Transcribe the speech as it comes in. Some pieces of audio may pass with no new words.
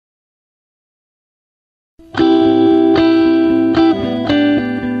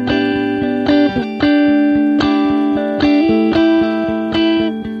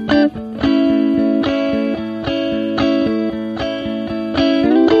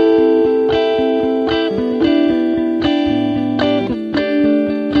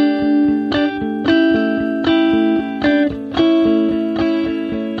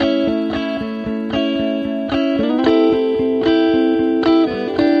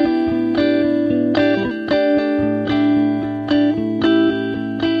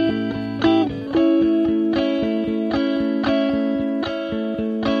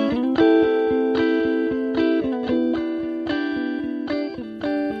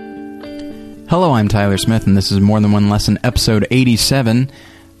Hello, I'm Tyler Smith, and this is More Than One Lesson, episode 87.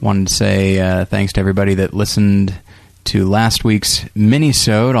 Wanted to say thanks to everybody that listened to last week's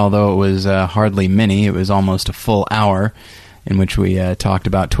mini-sode, although it was hardly mini. It was almost a full hour in which we talked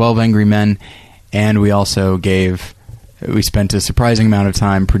about 12 Angry Men, and we also we spent a surprising amount of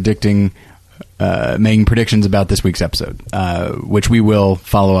time making predictions about this week's episode, which we will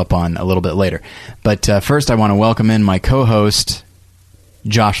follow up on a little bit later. But first, I want to welcome in my co-host,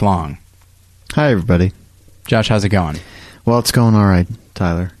 Josh Long. Hi, everybody. Josh, how's it going? Well, it's going all right,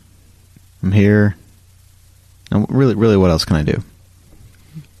 Tyler. I'm here. Really, what else can I do?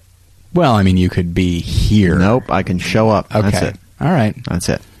 Well, I mean, you could be here. Nope, I can show up. Okay. That's it. All right. That's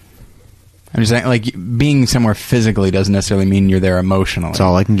it. I'm just saying, like, being somewhere physically doesn't necessarily mean you're there emotionally. That's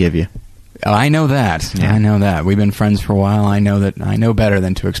all I can give you. Oh, I know that. Yeah. I know that. We've been friends for a while. I know better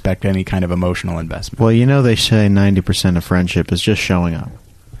than to expect any kind of emotional investment. Well, you know they say 90% of friendship is just showing up.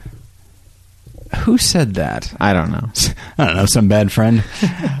 Who said that? I don't know. I don't know, some bad friend.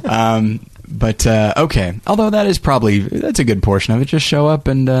 But, okay. Although that's a good portion of it. Just show up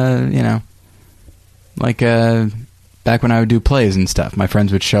and, like, back when I would do plays and stuff, my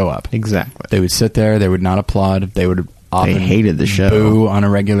friends would show up. Exactly. They would sit there, they would not applaud, they would often hated the show. Boo on a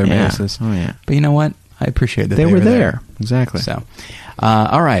regular basis. Oh, yeah. But you know what? I appreciate that they were there. Exactly. So,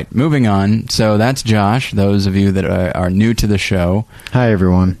 all right, moving on. So that's Josh. Those of you that are new to the show, hi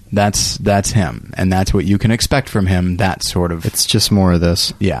everyone. That's him, and that's what you can expect from him. That sort of. It's just more of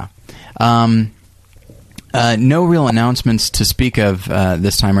this. Yeah. No real announcements to speak of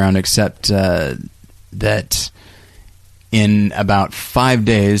this time around, except that in about 5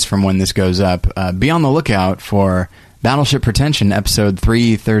 days from when this goes up, be on the lookout for Battleship Pretension, episode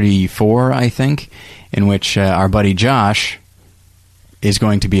 334, I think, in which our buddy Josh is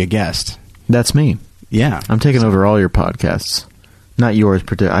going to be a guest. That's me. Yeah. I'm taking over all your podcasts. Not yours,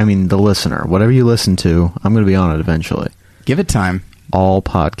 I mean the listener. Whatever you listen to, I'm going to be on it eventually. Give it time. All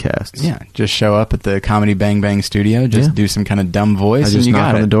podcasts. Yeah. Just show up at the Comedy Bang Bang studio, just do some kind of dumb voice, and you got it. I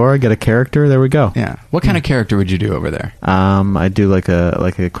just knock on the door, get a character, there we go. Yeah. What kind of character would you do over there? I do like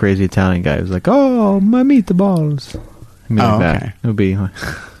a crazy Italian guy who's like, oh, my meatballs. Okay. It would be... All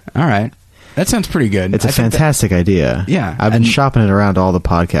right. That sounds pretty good. It's a fantastic idea. Yeah. I've been shopping it around to all the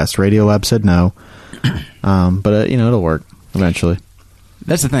podcasts. Radiolab said no. But, it'll work eventually.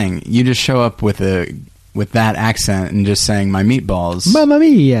 That's the thing. You just show up with that accent and just saying, my meatballs. Mamma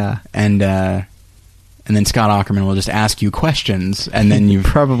mia. And then Scott Aukerman will just ask you questions, and then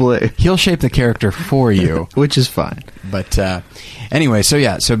he'll shape the character for you. Which is fine. But anyway, so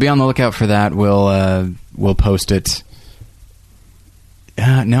be on the lookout for that. We'll post it.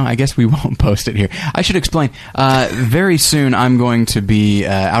 No, I guess we won't post it here. I should explain. Very soon, I'm going to be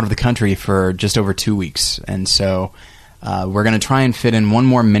out of the country for just over 2 weeks, and so we're going to try and fit in one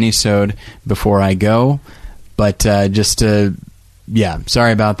more mini-sode before I go. But sorry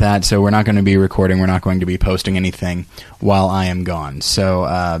about that. So we're not going to be recording. We're not going to be posting anything while I am gone.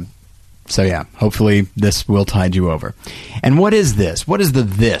 So yeah, hopefully this will tide you over. And what is this? What is the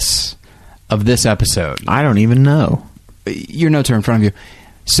this of this episode? I don't even know. Your notes are in front of you.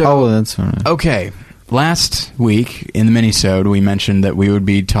 So, that's fine. Okay. Last week in the mini-sode, we mentioned that we would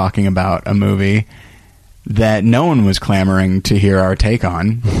be talking about a movie that no one was clamoring to hear our take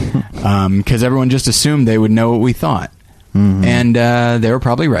on, because everyone just assumed they would know what we thought. Mm-hmm. And they were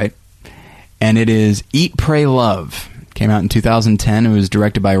probably right. And it is Eat, Pray, Love. It came out in 2010. It was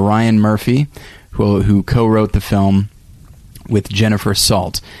directed by Ryan Murphy, who co-wrote the film with Jennifer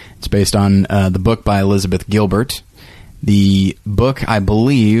Salt. It's based on the book by Elizabeth Gilbert. The book, I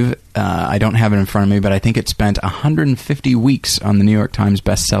believe, I don't have it in front of me, but I think it spent 150 weeks on the New York Times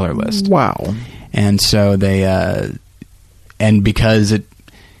bestseller list. Wow. And so they, and because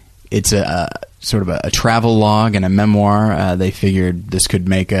it's a sort of a travel log and a memoir, they figured this could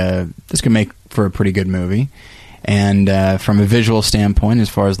make for a pretty good movie. And from a visual standpoint, as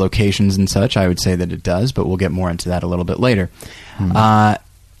far as locations and such, I would say that it does, but we'll get more into that a little bit later. Mm-hmm.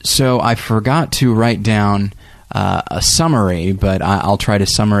 So I forgot to write down a summary, but I'll try to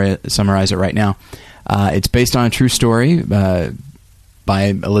summarize it right now. It's based on a true story by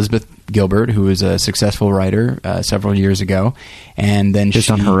Elizabeth Gilbert, who was a successful writer several years ago, and then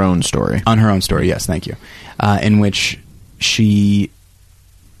Just on her own story. On her own story, yes, thank you. In which she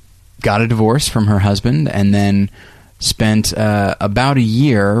got a divorce from her husband, and then spent about a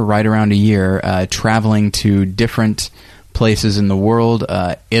year, right around a year, traveling to different places in the world,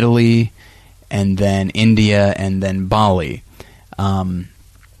 Italy, and then India, and then Bali,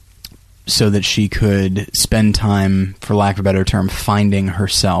 so that she could spend time, for lack of a better term, finding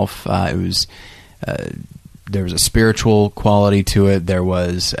herself. There was a spiritual quality to it. There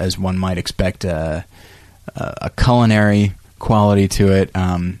was, as one might expect, a culinary quality to it.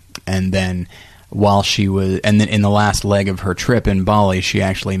 And then and then in the last leg of her trip in Bali, she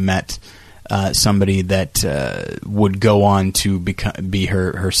actually met somebody that would go on to be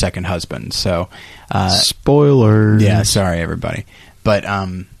her second husband. So, spoilers. Yeah, sorry everybody, but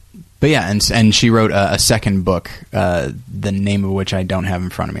yeah, and she wrote a second book, the name of which I don't have in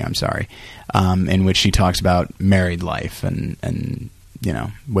front of me. I'm sorry, in which she talks about married life and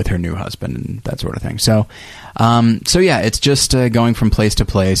with her new husband and that sort of thing. So yeah, it's just going from place to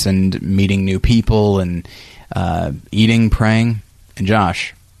place and meeting new people and eating, praying, and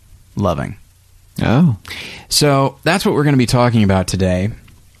Josh, loving. Oh. So that's what we're going to be talking about today.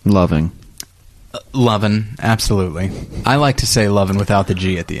 Loving. Lovin', absolutely. I like to say lovin' without the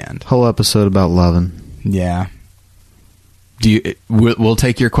G at the end. Whole episode about loving. Yeah. We'll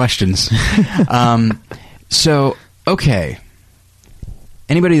take your questions. So, okay.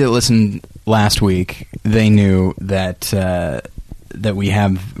 Anybody that listened last week, they knew that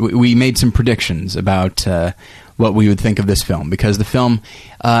we made some predictions about what we would think of this film, because the film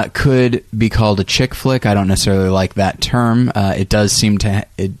could be called a chick flick. I don't necessarily like that term. It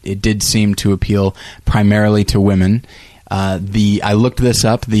did seem to appeal primarily to women. I looked this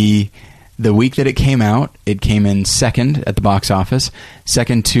up. The week that it came out, it came in second at the box office,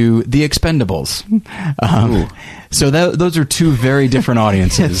 second to The Expendables. So those are two very different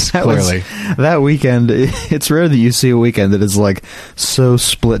audiences, clearly. That weekend, it's rare that you see a weekend that is like so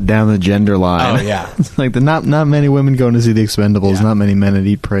split down the gender line. Oh, yeah. It's like not many women going to see The Expendables, not many men at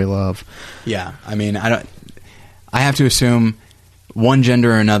Eat, Pray, Love. Yeah, I mean, I have to assume one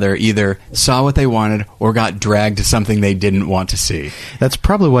gender or another either saw what they wanted or got dragged to something they didn't want to see. That's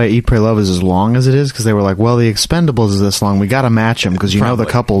probably why Eat, Pray, Love is as long as it is, because they were like, well, The Expendables is this long. We got to match them, because know the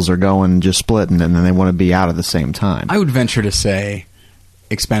couples are going just splitting, and then they want to be out at the same time. I would venture to say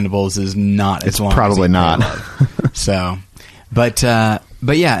Expendables is not as long. It's probably not. So, but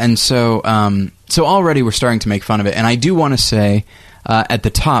yeah, and so already we're starting to make fun of it, and I do want to say at the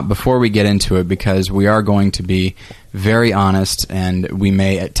top before we get into it, because we are going to be very honest, and we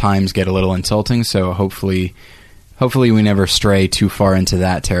may at times get a little insulting. So hopefully we never stray too far into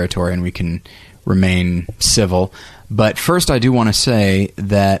that territory, and we can remain civil. But first, I do want to say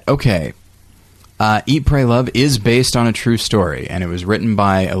that Eat, Pray, Love is based on a true story, and it was written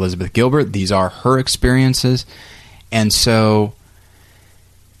by Elizabeth Gilbert. These are her experiences, and so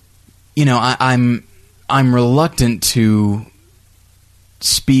I'm reluctant to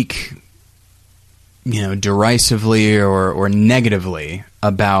speak derisively or negatively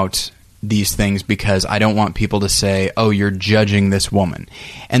about these things, because I don't want people to say, oh, you're judging this woman.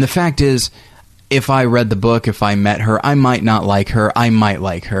 And the fact is, if I read the book, if I met her, I might not like her. I might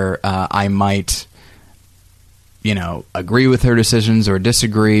like her. I might agree with her decisions or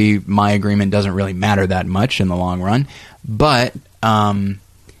disagree. My agreement doesn't really matter that much in the long run. But that's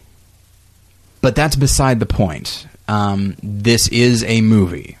beside the point. This is a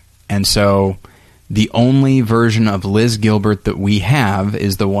movie, and so the only version of Liz Gilbert that we have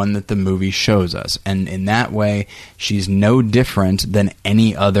is the one that the movie shows us. And in that way, she's no different than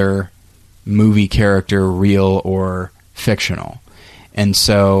any other movie character, real or fictional. And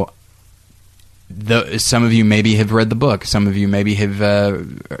so some of you maybe have read the book. Some of you maybe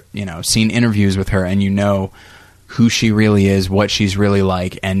have seen interviews with her, and who she really is, what she's really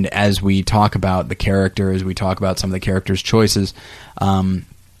like. And as we talk about the character, as we talk about some of the character's choices,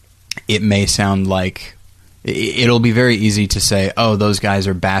 it may sound like it'll be very easy to say, oh, those guys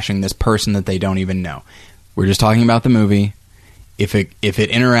are bashing this person that they don't even know. We're just talking about the movie. If it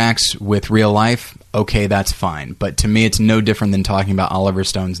interacts with real life, okay, that's fine. But to me, it's no different than talking about Oliver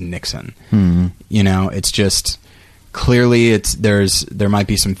Stone's Nixon. Mm-hmm. It's just clearly there might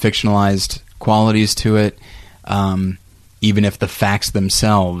be some fictionalized qualities to it, even if the facts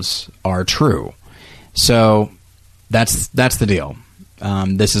themselves are true. So that's the deal.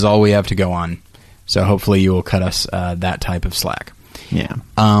 This is all we have to go on, so hopefully you will cut us that type of slack. Yeah.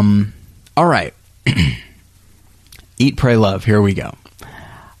 All right. Eat, Pray, Love. Here we go.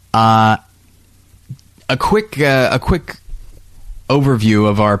 A quick overview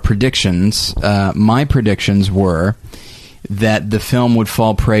of our predictions. My predictions were that the film would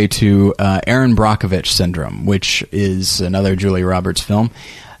fall prey to Erin Brockovich syndrome, which is another Julia Roberts film,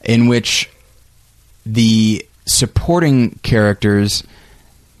 in which the supporting characters,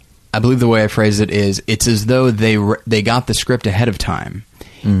 I believe the way I phrased it is, it's as though they got the script ahead of time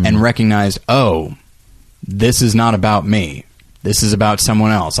and recognized, oh, this is not about me. This is about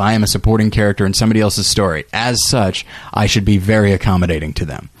someone else. I am a supporting character in somebody else's story. As such, I should be very accommodating to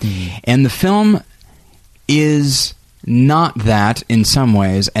them. And the film is not that in some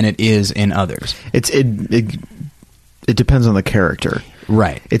ways, and it is in others. It depends on the character.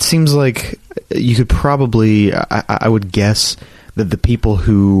 Right. It seems like you could probably, I would guess that the people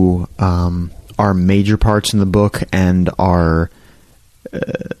who are major parts in the book and are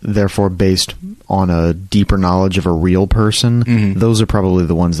therefore based on a deeper knowledge of a real person, those are probably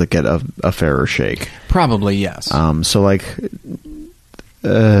the ones that get a fairer shake. Probably, yes. So like,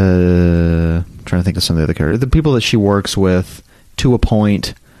 trying to think of some of the other characters. The people that she works with, to a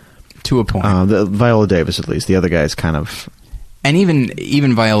point. Viola Davis, at least. The other guy's kind of... And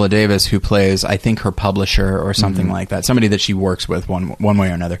even Viola Davis, who plays, I think, her publisher or something like that, somebody that she works with one way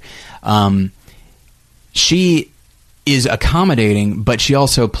or another, she is accommodating, but she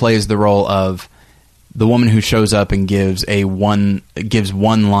also plays the role of the woman who shows up and gives one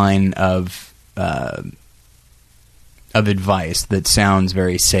line of advice that sounds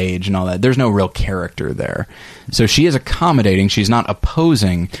very sage and all that. There's no real character there. So she is accommodating. She's not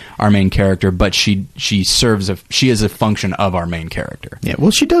opposing our main character, but she is a function of our main character. Yeah,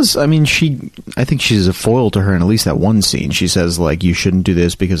 well, she does. I mean, I think she's a foil to her in at least that one scene. She says, like, you shouldn't do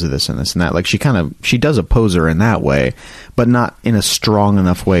this because of this and this and that. Like, she does oppose her in that way, but not in a strong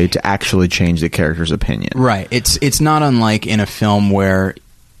enough way to actually change the character's opinion. Right. It's not unlike in a film where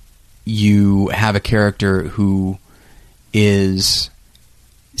you have a character who is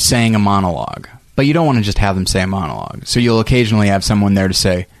saying a monologue, but you don't want to just have them say a monologue. So you'll occasionally have someone there to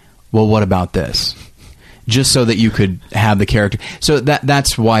say, well, what about this? Just so that you could have the character. So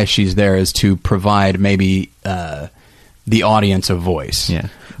that's why she's there, is to provide maybe the audience a voice. Yeah.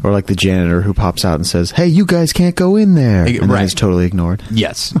 Or like the janitor who pops out and says, hey, you guys can't go in there. And then it's totally ignored.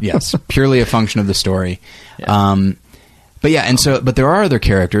 Yes. Purely a function of the story. Yeah. But there are other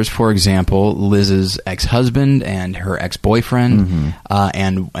characters. For example, Liz's ex-husband and her ex-boyfriend,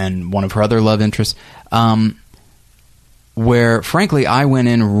 and one of her other love interests. Where, frankly, I went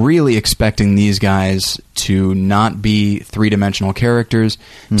in really expecting these guys to not be three-dimensional characters,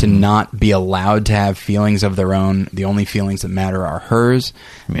 to not be allowed to have feelings of their own. The only feelings that matter are hers.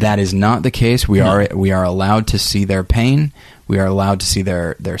 Yeah. That is not the case. We are allowed to see their pain. We are allowed to see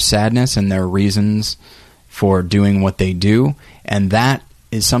their sadness and their reasons for doing what they do, and that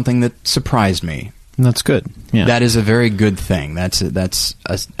is something that surprised me. That's good. Yeah. That is a very good thing. That's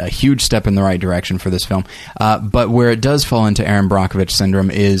a huge step in the right direction for this film. But where it does fall into Erin Brockovich syndrome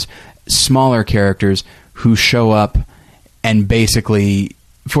is smaller characters who show up and basically,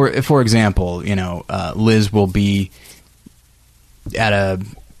 for example, Liz will be at a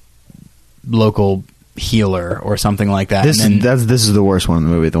local healer or something like that. This is the worst one in the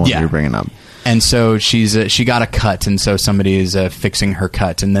movie, the one that you're bringing up. And so she got a cut, and so somebody is fixing her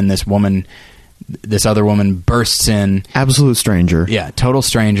cut, and then this other woman bursts in. Absolute stranger. Yeah, total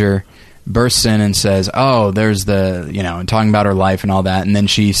stranger. Bursts in and says, oh, there's and talking about her life and all that, and then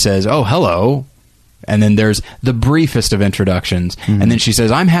she says, oh, hello. And then there's the briefest of introductions, and then she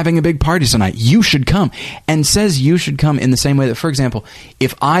says, I'm having a big party tonight. You should come. And says you should come in the same way that, for example,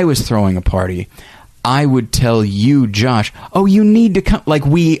 if I was throwing a party, I would tell you, Josh, oh, you need to come. Like,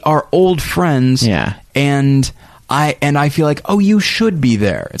 we are old friends. Yeah. And I feel like, oh, you should be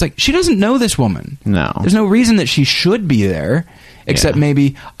there. It's like, she doesn't know this woman. No. There's no reason that she should be there, except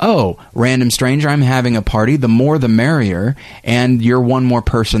maybe, oh, random stranger, I'm having a party. The more the merrier. And you're one more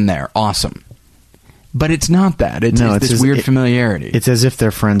person there. Awesome. But it's not that. It's this weird familiarity. It's as if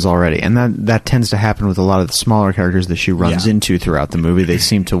they're friends already. And that tends to happen with a lot of the smaller characters that she runs into throughout the movie. They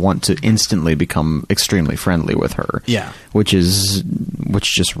seem to want to instantly become extremely friendly with her. Yeah. Which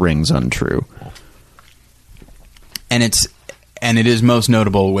just rings untrue. And it is most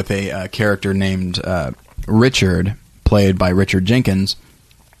notable with a character named Richard, played by Richard Jenkins,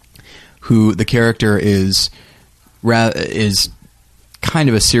 who the character is kind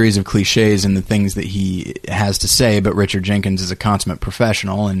of a series of cliches in the things that he has to say, but Richard Jenkins is a consummate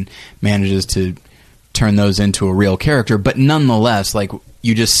professional and manages to turn those into a real character. But nonetheless, like,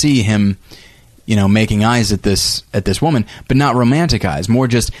 you just see him, making eyes at this woman, but not romantic eyes, more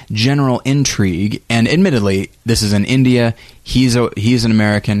just general intrigue. And admittedly, this is in India. He's an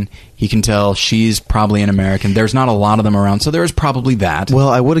American. He can tell she's probably an American. There's not a lot of them around, so there's probably that. Well,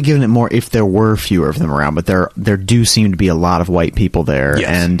 I would have given it more if there were fewer of them around, but there do seem to be a lot of white people there, yes.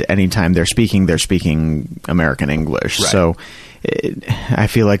 And anytime they're speaking American English. Right. So I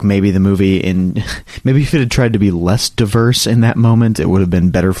feel like maybe the movie maybe if it had tried to be less diverse in that moment, it would have been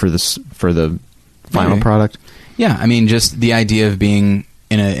better for the final product. Yeah, I mean, just the idea of being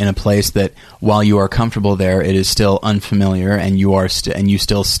in a place that while you are comfortable there, it is still unfamiliar, and you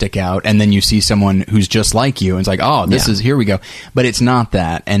still stick out, and then you see someone who's just like you, and it's like, oh, this is, here we go. But it's not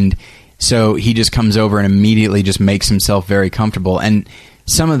that, and so he just comes over and immediately just makes himself very comfortable, and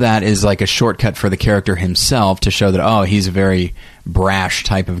some of that is like a shortcut for the character himself to show that, oh, he's a very brash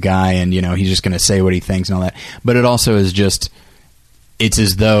type of guy, and he's just going to say what he thinks and all that. But it also is just, it's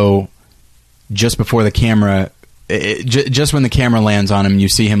as though just before the camera, just when the camera lands on him, you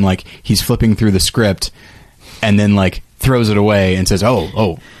see him like he's flipping through the script, and then like throws it away and says,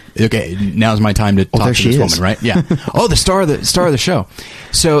 "Oh, okay, now's my time to talk to this woman." Right? Yeah. Oh, the star of the show.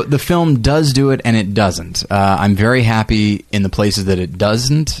 So the film does do it, and it doesn't. I'm very happy in the places that it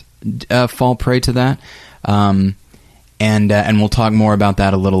doesn't fall prey to that. And we'll talk more about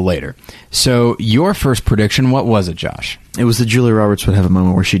that a little later. So your first prediction, what was it, Josh? It was that Julia Roberts would have a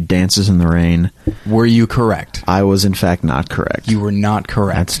moment where she dances in the rain. Were you correct? I was, in fact, not correct. You were not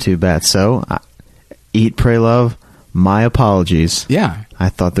correct. That's too bad. So, Eat, Pray, Love, my apologies. Yeah. I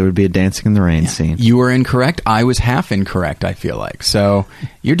thought there would be a dancing in the rain scene. You were incorrect. I was half incorrect, I feel like. So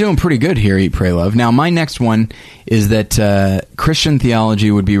you're doing pretty good here, Eat, Pray, Love. Now, my next one is that Christian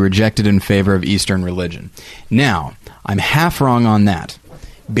theology would be rejected in favor of Eastern religion. Now, I'm half wrong on that,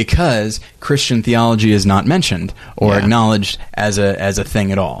 because Christian theology is not mentioned or acknowledged as a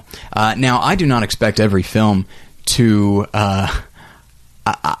thing at all. Now, I do not expect every film to...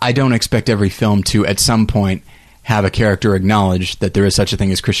 I don't expect every film to, at some point, have a character acknowledge that there is such a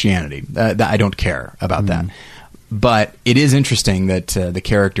thing as Christianity. I don't care about that. But it is interesting that the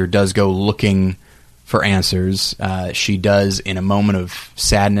character does go looking for answers. She does, in a moment of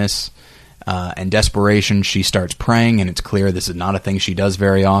sadness and desperation, she starts praying, and it's clear this is not a thing she does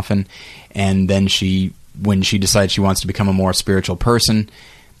very often. And then when she decides she wants to become a more spiritual person,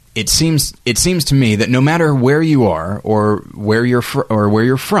 it seems to me that no matter where you are or where you're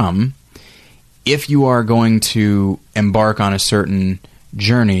from, if you are going to embark on a certain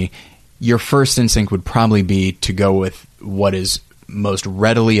journey, your first instinct would probably be to go with what is most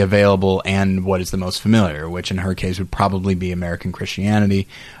readily available and what is the most familiar, which in her case would probably be American Christianity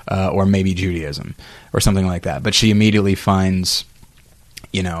or maybe Judaism or something like that. But she immediately finds,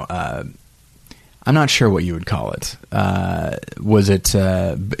 I'm not sure what you would call it. It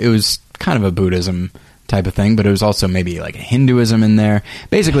was kind of a Buddhism type of thing, but it was also maybe like a Hinduism in there.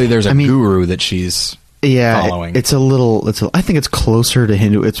 Basically, there's a guru that she's following. I think it's closer to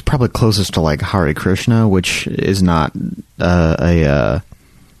Hindu. It's probably closest to like Hare Krishna, which is not a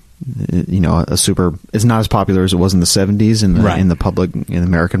super. It's not as popular as it was in the 70s in the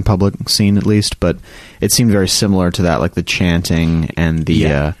American public scene, at least. But it seemed very similar to that, like the chanting and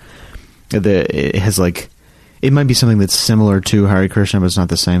it has like, it might be something that's similar to Hare Krishna, but it's not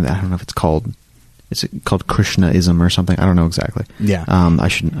the same. I don't know if it's called. Is it called Krishnaism or something? I don't know exactly. Yeah. I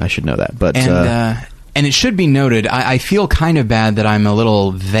should know that. But and it should be noted, I feel kind of bad that I'm a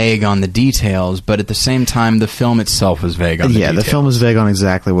little vague on the details, but at the same time, the film itself was vague on the details. Yeah, the film is vague on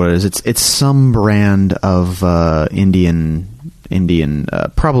exactly what it is. It's some brand of Indian,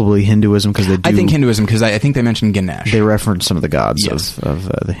 probably Hinduism, because they do. I think Hinduism, because I think they mentioned Ganesh. They reference some of the gods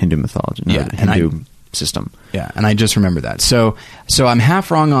of the Hindu mythology, the Hindu system. Yeah, and I just remember that. So I'm half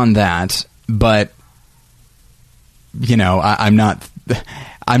wrong on that, but I'm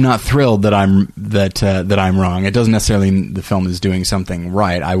not thrilled that I'm wrong. It doesn't necessarily mean the film is doing something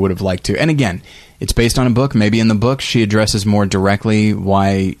right. I would have liked to. And again, it's based on a book. Maybe in the book she addresses more directly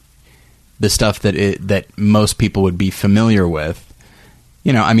why the stuff that most people would be familiar with.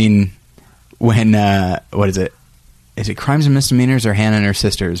 When what is it? Is it Crimes and Misdemeanors or Hannah and Her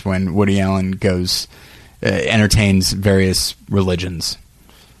Sisters, when Woody Allen goes entertains various religions?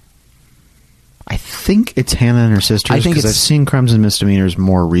 I think it's Hannah and Her Sisters, because I've seen Crimes and Misdemeanors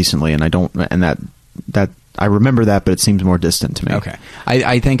more recently, and that I remember that, but it seems more distant to me. Okay,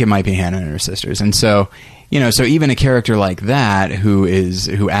 I think it might be Hannah and Her Sisters, and so so even a character like that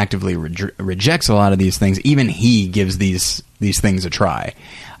who actively rejects a lot of these things, even he gives these things a try,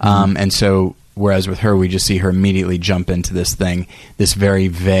 and so whereas with her, we just see her immediately jump into this thing, this very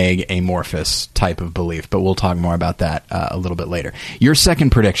vague, amorphous type of belief. But we'll talk more about that a little bit later. Your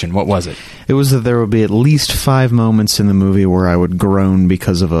second prediction, what was it? It was that there would be at least 5 moments in the movie where I would groan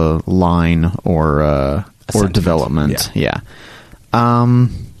because of a line or development. Yeah.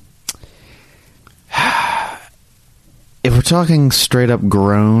 If we're talking straight up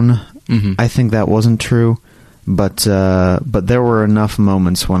groan, I think that wasn't true. But there were enough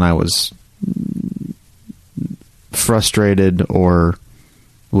moments when I was frustrated or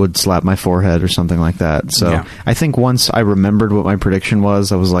would slap my forehead or something like that. So I think once I remembered what my prediction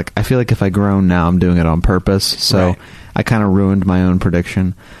was, I was like, I feel like if I groan now, I'm doing it on purpose. So I kind of ruined my own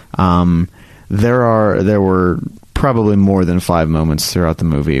prediction. There were probably more than 5 moments throughout the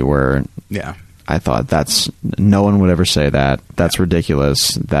movie where I thought no one would ever say that. That's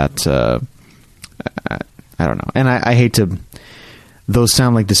ridiculous. That I don't know. And I hate to... Those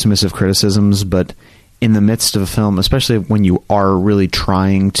sound like dismissive criticisms, but in the midst of a film, especially when you are really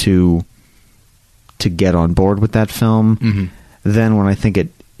trying to get on board with that film, then when I think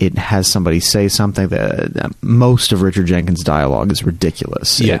it has somebody say something, that most of Richard Jenkins' dialogue is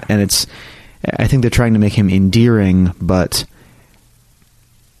ridiculous. Yeah. And I think they're trying to make him endearing, but...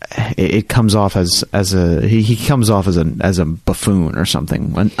 It comes off as he comes off as a buffoon or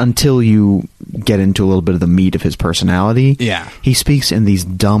something until you get into a little bit of the meat of his personality. Yeah, he speaks in these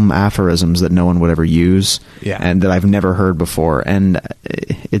dumb aphorisms that no one would ever use, and that I've never heard before. And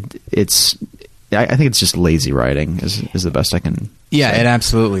it's I think it's just lazy writing is the best I can. Yeah, say. It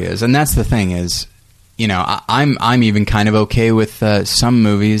absolutely is, and that's the thing is, I'm even kind of okay with some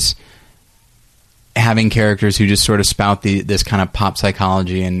movies having characters who just sort of spout this kind of pop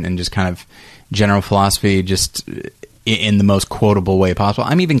psychology and just kind of general philosophy just in the most quotable way possible.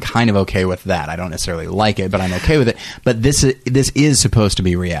 I'm even kind of okay with that. I don't necessarily like it, but I'm okay with it. But this is supposed to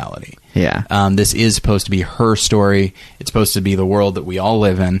be reality. Yeah. This is supposed to be her story. It's supposed to be the world that we all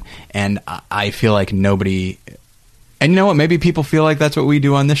live in. And I feel like nobody... And you know what? Maybe people feel like that's what we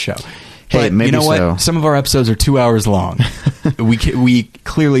do on this show. Hey, but maybe you know so. what? Some of our episodes are 2 hours long. We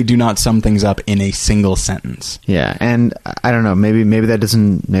clearly do not sum things up in a single sentence. Yeah, and I don't know. Maybe that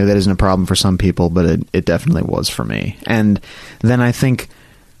isn't a problem for some people, but it definitely was for me. And then I think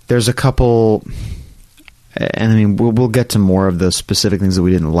there's a couple. And I mean, we'll get to more of the specific things that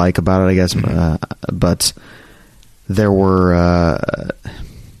we didn't like about it, I guess. But there were.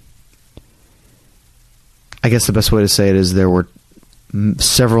 I guess the best way to say it is there were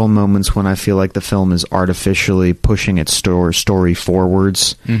several moments when I feel like the film is artificially pushing its story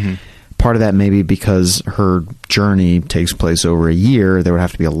forwards. Part of that maybe because her journey takes place over a year. There would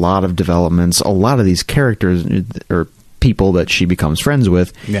have to be a lot of developments. A lot of these characters or people that she becomes friends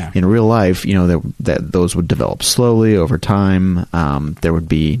with in real life, that those would develop slowly over time. There would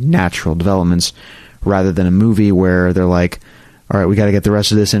be natural developments rather than a movie where they're like, all right, we got to get the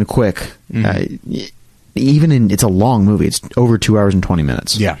rest of this in quick. It's a long movie. It's over 2 hours and 20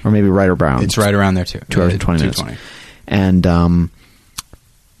 minutes. Yeah. Or maybe right around. It's right around there too. 2 hours and 20 minutes. And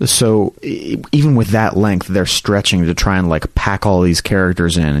so even with that length, they're stretching to try and like pack all these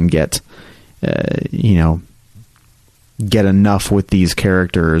characters in and get enough with these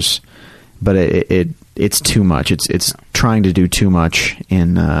characters. But it's too much. It's trying to do too much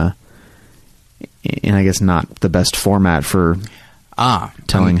in I guess not the best format for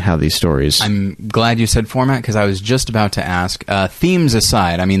telling how these stories. I'm glad you said format because I was just about to ask. Themes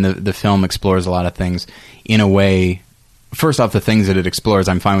aside, I mean, the film explores a lot of things in a way. First off, the things that it explores,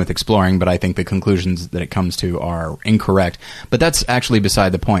 I'm fine with exploring, but I think the conclusions that it comes to are incorrect. But that's actually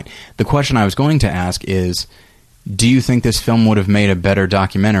beside the point. The question I was going to ask is, do you think this film would have made a better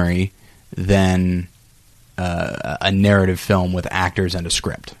documentary than a narrative film with actors and a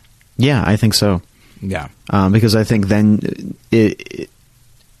script? Yeah, I think so. Yeah, because I think then it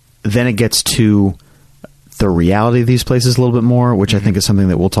gets to the reality of these places a little bit more, which I think is something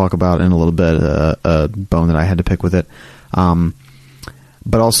that we'll talk about in a little bit. A bone that I had to pick with it,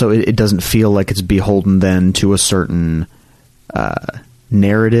 but also it doesn't feel like it's beholden then to a certain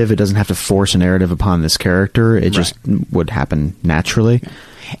narrative. It doesn't have to force a narrative upon this character. It just would happen naturally.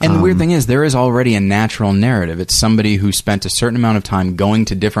 And the weird thing is, there is already a natural narrative. It's somebody who spent a certain amount of time going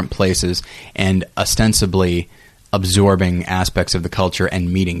to different places and ostensibly absorbing aspects of the culture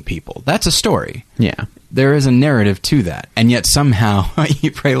and meeting people. That's a story. Yeah. There is a narrative to that. And yet somehow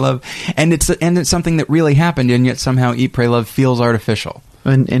Eat, Pray, Love... And it's something that really happened, and yet somehow Eat, Pray, Love feels artificial.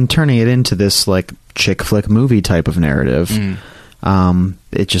 And turning it into this like chick flick movie type of narrative...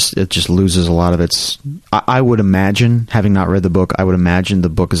 It just loses a lot of its. I would imagine, having not read the book, I would imagine the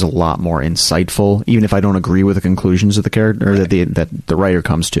book is a lot more insightful, even if I don't agree with the conclusions of the character that the writer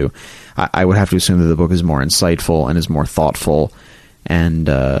comes to. I would have to assume that the book is more insightful and is more thoughtful, and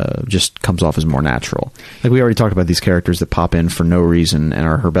just comes off as more natural. Like we already talked about these characters that pop in for no reason and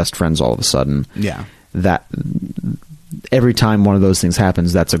are her best friends all of a sudden. Yeah. That every time one of those things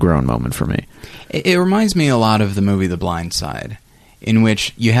happens, that's a grown moment for me. It reminds me a lot of the movie The Blind Side, in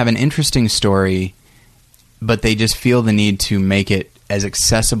which you have an interesting story, but they just feel the need to make it as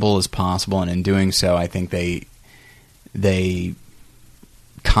accessible as possible, and in doing so, I think they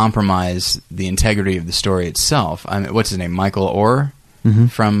compromise the integrity of the story itself. I mean, what's his name? Michael Orr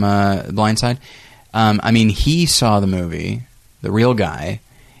from Blind Side. I mean, he saw the movie, the real guy,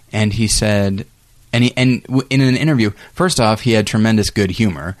 and he said, and in an interview, first off, he had tremendous good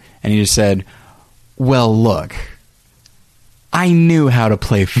humor, and he just said, "Well, look, I knew how to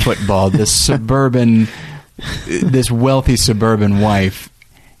play football. This wealthy suburban wife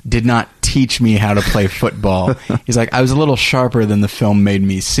did not teach me how to play football." He's like, "I was a little sharper than the film made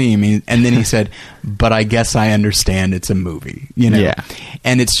me seem." And then he said, "But I guess I understand it's a movie, you know?" Yeah.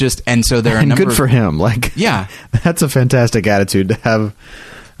 And it's just, and so there are a number good for him. Like, yeah, that's a fantastic attitude to have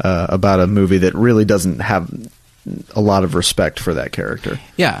about a movie that really doesn't have a lot of respect for that character.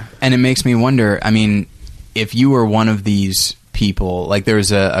 Yeah, and it makes me wonder, I mean, if you were one of these people, like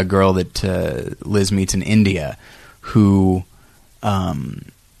there's a girl that Liz meets in India who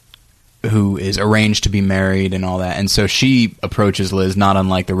is arranged to be married and all that, and so she approaches Liz, not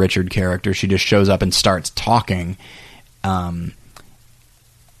unlike the Richard character. She just shows up and starts talking, and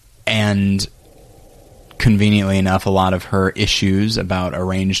conveniently enough, a lot of her issues about an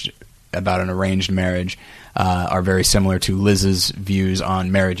arranged marriage are very similar to Liz's views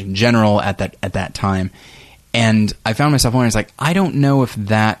on marriage in general at that time. And I found myself wondering, it's like, I don't know if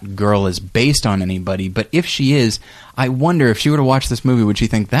that girl is based on anybody, but if she is, I wonder if she were to watch this movie, would she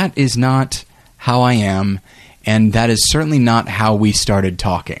think, that is not how I am, and that is certainly not how we started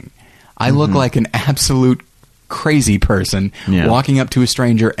talking. I look like an absolute crazy person walking up to a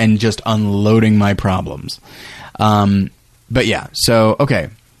stranger and just unloading my problems. But yeah, so, okay.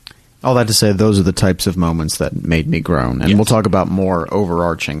 All that to say, those are the types of moments that made me groan. And we'll talk about more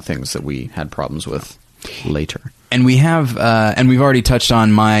overarching things that we had problems with later. And we have, and we've already touched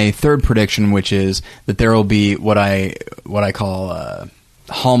on my third prediction, which is that there will be what I call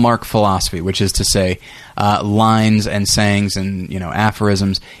hallmark philosophy, which is to say lines and sayings and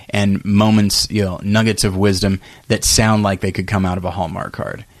aphorisms and moments, nuggets of wisdom that sound like they could come out of a Hallmark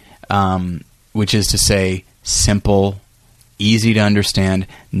card, which is to say simple, easy to understand,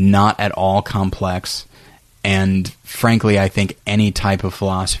 not at all complex. And frankly, I think any type of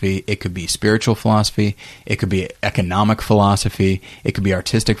philosophy, it could be spiritual philosophy, it could be economic philosophy, it could be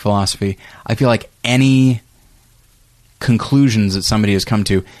artistic philosophy. I feel like any conclusions that somebody has come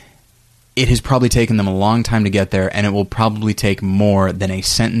to, it has probably taken them a long time to get there, and it will probably take more than a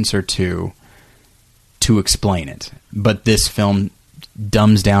sentence or two to explain it. But this film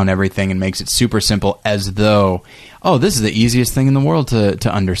dumbs down everything and makes it super simple, as though, oh, this is the easiest thing in the world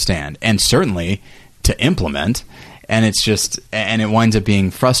to understand, and certainly to implement. And it's just, and it winds up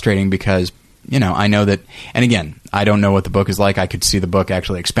being frustrating because, I know that, and again, I don't know what the book is like. I could see the book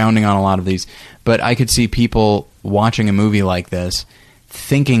actually expounding on a lot of these, but I could see people watching a movie like this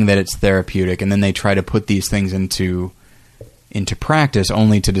thinking that it's therapeutic, and then they try to put these things into practice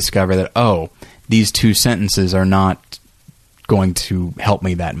only to discover that, oh, these two sentences are not going to help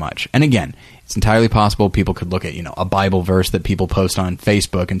me that much. And again, it's entirely possible people could look at, a Bible verse that people post on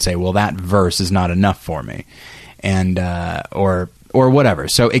Facebook and say, well, that verse is not enough for me, and or whatever.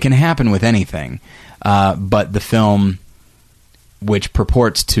 So it can happen with anything. But the film, which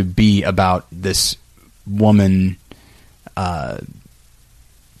purports to be about this woman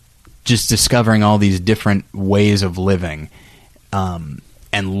just discovering all these different ways of living and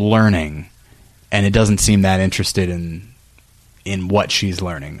learning, and it doesn't seem that interested in what she's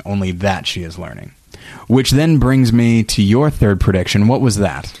learning, only that she is learning. Which then brings me to your third prediction. What was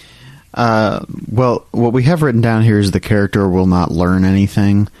that? Well, what we have written down here is the character will not learn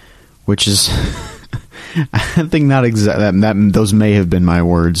anything, which is, I think not exactly, that those may have been my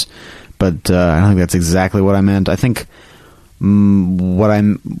words, but I don't think that's exactly what I meant. I think what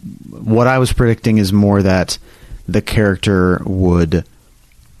I was predicting is more that the character wouldn't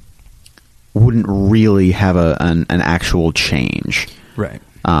really have an actual change. Right.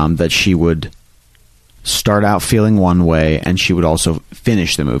 That she would start out feeling one way, and she would also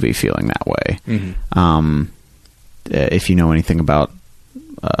finish the movie feeling that way. Mm-hmm. If you know anything about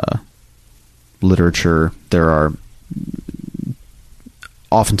literature, there are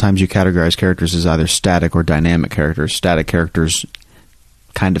oftentimes you categorize characters as either static or dynamic characters. Static characters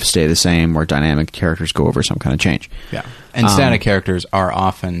kind of stay the same, where dynamic characters go over some kind of change. Yeah, and static characters are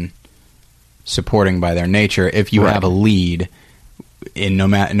often supporting by their nature. If you have a lead in no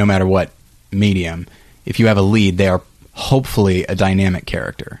matter what medium, if you have a lead, they are hopefully a dynamic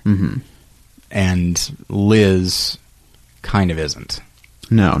character. Mm-hmm. And Liz kind of isn't.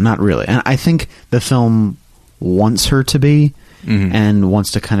 No, not really. And I think the film wants her to be, and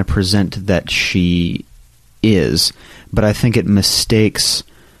wants to kind of present that she is, but I think it mistakes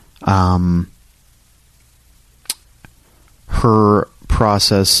her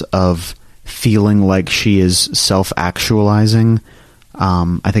process of feeling like she is self-actualizing.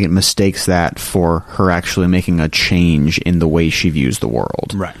 I think it mistakes that for her actually making a change in the way she views the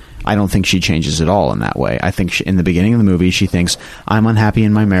world. Right. I don't think she changes at all in that way. I think in the beginning of the movie, she thinks, I'm unhappy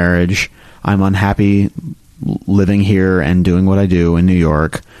in my marriage. I'm unhappy living here and doing what I do in New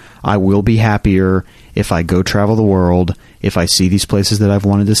York. I will be happier if I go travel the world, if I see these places that I've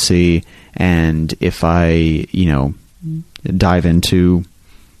wanted to see, and if I, dive into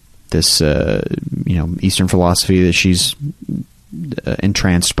this, Eastern philosophy that she's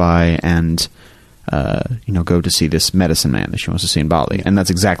entranced by, and go to see this medicine man that she wants to see in Bali. And that's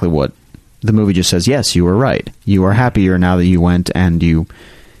exactly what the movie just says. Yes, you were right. You are happier now that you went and you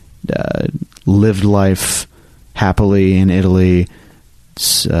lived life happily in Italy,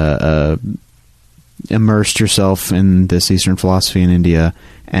 immersed yourself in this Eastern philosophy in India,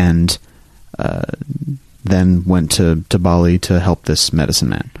 and then went to Bali to help this medicine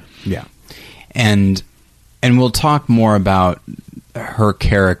man. Yeah. And we'll talk more about her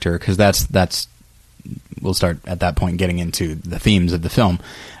character, because that's we'll start at that point getting into the themes of the film,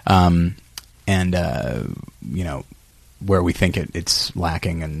 where we think it's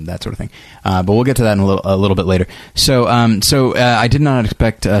lacking and that sort of thing. But we'll get to that in a little bit later. So I did not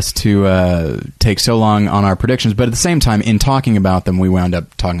expect us to take so long on our predictions, but at the same time, in talking about them, we wound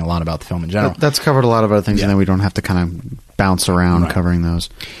up talking a lot about the film in general. That's covered a lot of other things, and then we don't have to kind of bounce around covering those.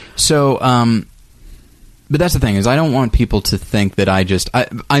 So, but that's the thing, is I don't want people to think that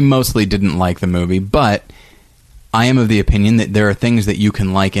I mostly didn't like the movie, but I am of the opinion that there are things that you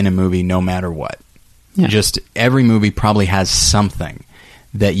can like in a movie no matter what. Yeah. Just every movie probably has something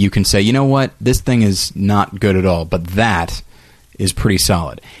that you can say, you know what, this thing is not good at all, but that is pretty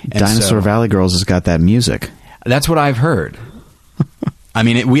solid. And Dinosaur Valley Girls has got that music. That's what I've heard. I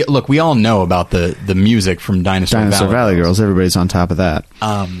mean, we all know about the music from Dinosaur Valley Girls. Everybody's on top of that.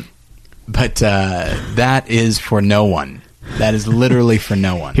 But that is for no one. That is literally for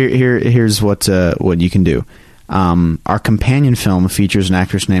no one. Here's what you can do. Our companion film features an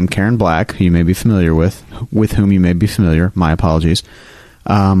actress named Karen Black, who you may be familiar with whom you may be familiar. My apologies.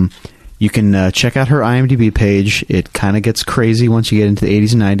 You can check out her IMDb page. It kind of gets crazy once you get into the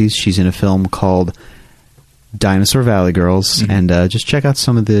 80s and 90s. She's in a film called Dinosaur Valley Girls, and just check out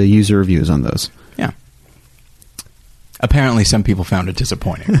some of the user reviews on those. Yeah. Apparently, some people found it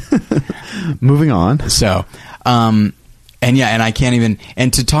disappointing. Moving on. So, and I can't even...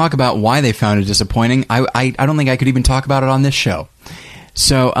 And to talk about why they found it disappointing, I don't think I could even talk about it on this show.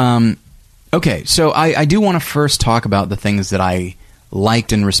 So, okay. So, I do want to first talk about the things that I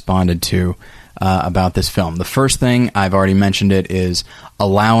liked and responded to about this film. The first thing, I've already mentioned it, is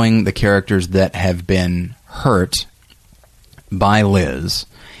allowing the characters that have been hurt by Liz...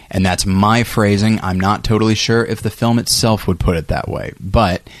 And that's my phrasing. I'm not totally sure if the film itself would put it that way.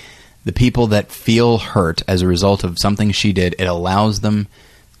 But the people that feel hurt as a result of something she did, it allows them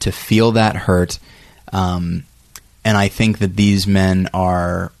to feel that hurt. And I think that these men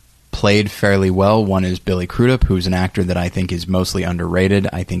are played fairly well. One is Billy Crudup, who's an actor that I think is mostly underrated.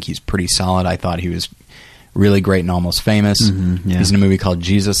 I think he's pretty solid. I thought he was really great and Almost Famous. Mm-hmm, yeah. He's in a movie called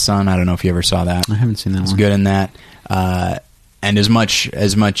Jesus' Son. I don't know if you ever saw that. I haven't seen that one. He's good in that. And as much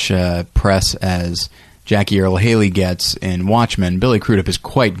press as Jackie Earle Haley gets in Watchmen, Billy Crudup is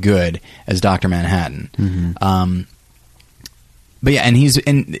quite good as Dr. Manhattan. Mm-hmm. But yeah, and he's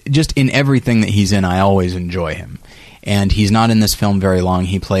in everything that he's in, I always enjoy him. And he's not in this film very long.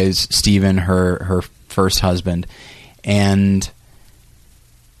 He plays Stephen, her first husband, and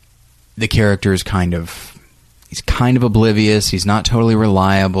the character is kind of oblivious. He's not totally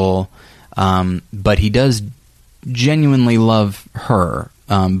reliable, but he does genuinely love her,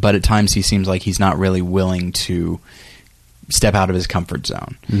 but at times he seems like he's not really willing to step out of his comfort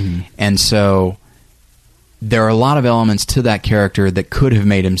zone. Mm-hmm. And so there are a lot of elements to that character that could have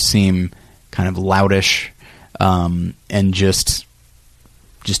made him seem kind of loutish and just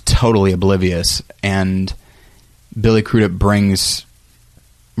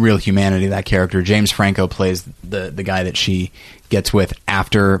real humanity to that character. James Franco plays the guy that she gets with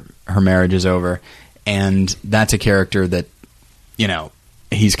after her marriage is over, and that's a character that, you know,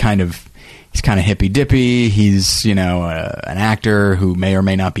 he's kind of hippy dippy. He's, you know, an actor who may or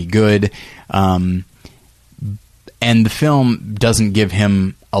may not be good, and the film doesn't give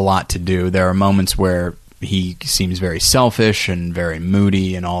him a lot to do. There are moments where he seems very selfish and very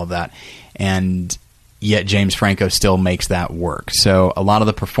moody and all of that, and yet James Franco still makes that work. So a lot of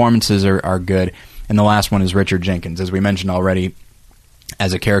the performances are good. And the last one is Richard Jenkins. As we mentioned already,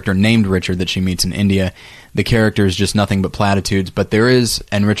 as a character named Richard that she meets in India, the character is just nothing but platitudes. But there is,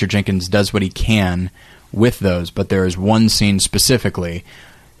 and Richard Jenkins does what he can with those, but there is one scene specifically,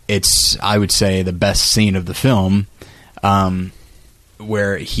 it's, I would say, the best scene of the film,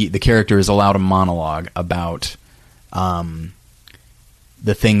 where the character is allowed a monologue about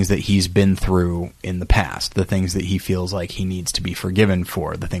the things that he's been through in the past, the things that he feels like he needs to be forgiven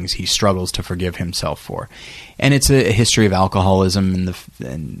for, the things he struggles to forgive himself for. And it's a history of alcoholism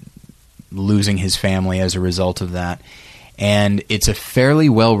and losing his family as a result of that. And it's a fairly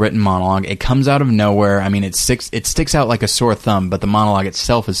well-written monologue. It comes out of nowhere. I mean, it sticks out like a sore thumb, but the monologue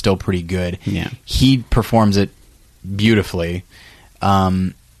itself is still pretty good. Yeah. He performs it beautifully.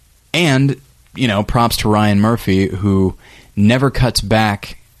 And, you know, props to Ryan Murphy, who never cuts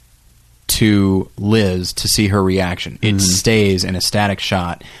back to Liz to see her reaction. It stays in a static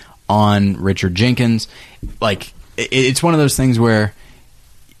shot on Richard Jenkins. Like, it's one of those things where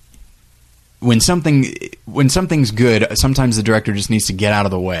when something's good, sometimes the director just needs to get out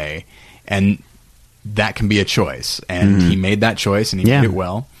of the way, and that can be a choice. And he made that choice, and he made it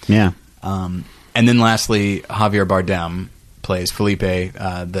well. Yeah. And then lastly, Javier Bardem plays Felipe,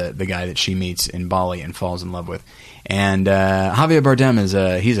 the guy that she meets in Bali and falls in love with. And Javier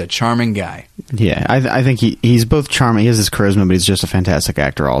Bardem he's a charming guy. Yeah, I think he's both charming. He has this charisma, but he's just a fantastic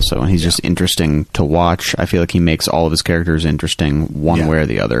actor also, and he's just interesting to watch. I feel like he makes all of his characters interesting one way or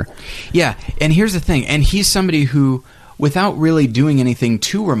the other. Yeah, and here's the thing, and he's somebody who, without really doing anything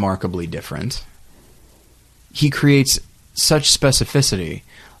too remarkably different, he creates such specificity.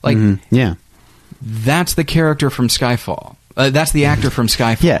 Like, that's the character from Skyfall. That's the actor from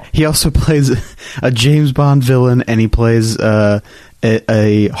Skyfall. Yeah, he also plays a James Bond villain, and he plays a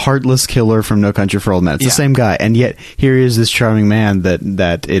heartless killer from No Country for Old Men. It's the same guy, and yet here he is, this charming man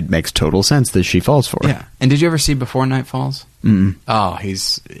that it makes total sense that she falls for. Yeah. And did you ever see Before Night Falls? Mm-mm. Oh, he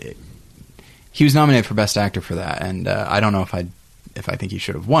was nominated for Best Actor for that, and I don't know if I think he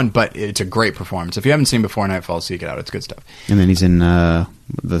should have won, but it's a great performance. If you haven't seen Before Night Falls, seek it out. It's good stuff. And then he's in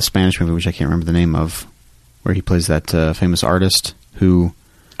the Spanish movie, which I can't remember the name of, where he plays that famous artist who...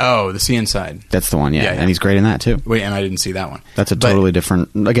 Oh, The Sea Inside. That's the one, yeah. And he's great in that, too. Wait, and I didn't see that one. That's a totally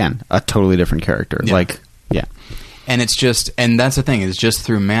different character. Yeah. Like, yeah. And it's just... And that's the thing, is just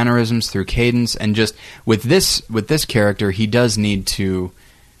through mannerisms, through cadence, and just... With this character, he does need to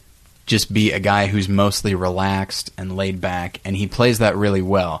just be a guy who's mostly relaxed and laid back, and he plays that really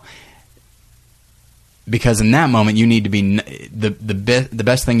well. Because in that moment, you need to be... The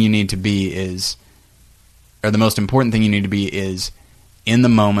best thing you need to be is... Or the most important thing you need to be is in the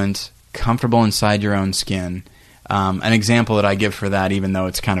moment, comfortable inside your own skin. An example that I give for that, even though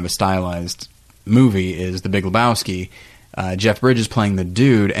it's kind of a stylized movie, is The Big Lebowski. Jeff Bridges playing the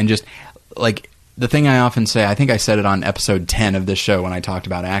dude, and just, like, the thing I often say, I think I said it on episode 10 of this show when I talked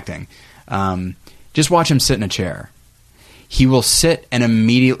about acting, just watch him sit in a chair. He will sit and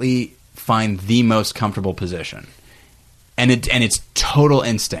immediately find the most comfortable position. And it's total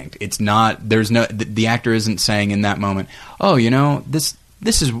instinct. It's not. There's no. The actor isn't saying in that moment, "Oh, you know, this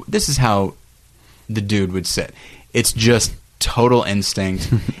is how the dude would sit." It's just total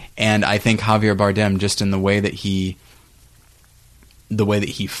instinct. And I think Javier Bardem, just in the way that he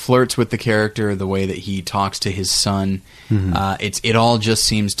flirts with the character, the way that he talks to his son, it all just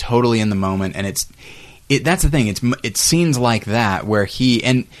seems totally in the moment. And that's the thing. It's scenes like that where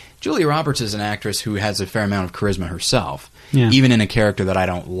and Julia Roberts is an actress who has a fair amount of charisma herself, even in a character that I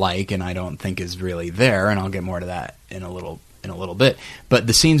don't like and I don't think is really there, and I'll get more to that in a little bit. But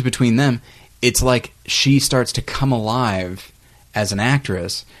the scenes between them, it's like she starts to come alive as an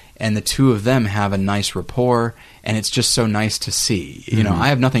actress, and the two of them have a nice rapport, and it's just so nice to see. You know, I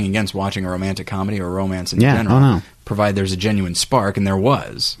have nothing against watching a romantic comedy or romance in general, provided there's a genuine spark, and there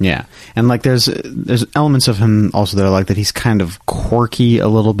was. Yeah, and like there's elements of him also that are like that he's kind of quirky a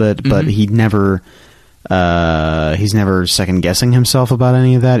little bit, but he's never second guessing himself about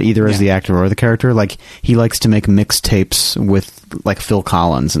any of that, either as the actor or the character. Like, he likes to make mixtapes with like Phil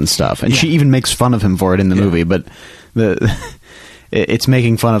Collins and stuff, and she even makes fun of him for it in the movie, but it's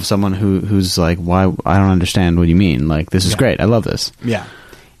making fun of someone who's like, why? I don't understand what you mean. Like, this is great. I love this. Yeah.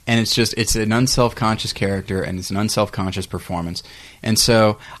 And it's an unself-conscious character, and it's an unself-conscious performance. And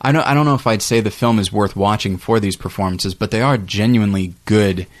so I don't know if I'd say the film is worth watching for these performances, but they are genuinely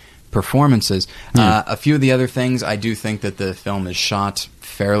good performances. A few of the other things, I do think that the film is shot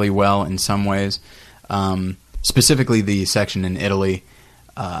fairly well in some ways. Specifically the section in Italy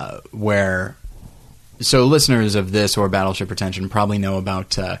where... So listeners of this or Battleship Pretension probably know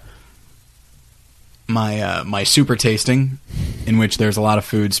about my super tasting, in which there's a lot of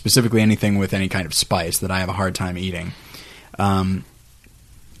food, specifically anything with any kind of spice, that I have a hard time eating. And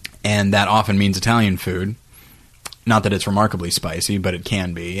that often means Italian food. Not that it's remarkably spicy, but it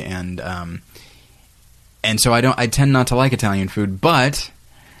can be. And so I tend not to like Italian food, but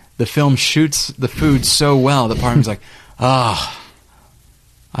the film shoots the food so well that part of me's like,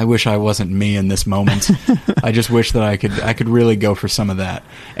 I wish I wasn't me in this moment. I just wish that I could really go for some of that.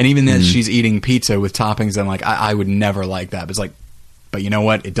 And even as she's eating pizza with toppings, I'm like, I would never like that. But it's like, but you know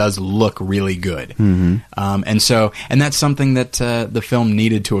what? It does look really good. And that's something that the film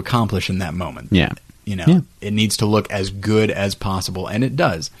needed to accomplish in that moment. Yeah. It needs to look as good as possible, and it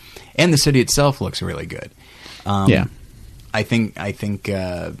does. And the city itself looks really good. I think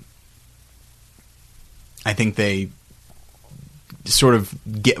they sort of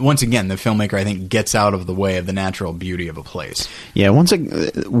get, once again, the filmmaker, I think, gets out of the way of the natural beauty of a place. Yeah,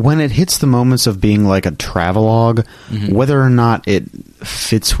 when it hits the moments of being like a travelogue, whether or not it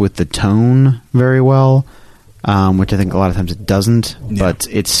fits with the tone very well, which I think a lot of times it doesn't, but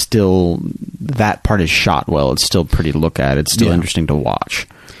it's still, that part is shot well. It's still pretty to look at. It's still interesting to watch.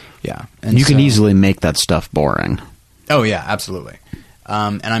 Yeah. And you can easily make that stuff boring. Oh, yeah, absolutely.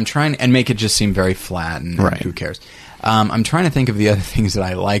 And I'm trying, and make it just seem very flat, and who cares? I'm trying to think of the other things that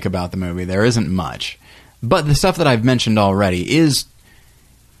I like about the movie. There isn't much. But the stuff that I've mentioned already is,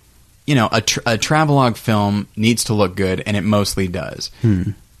 a travelogue film needs to look good, and it mostly does.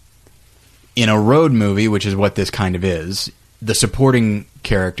 In a road movie, which is what this kind of is, the supporting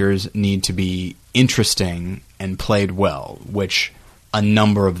characters need to be interesting and played well, which a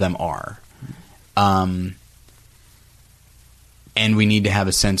number of them are. And we need to have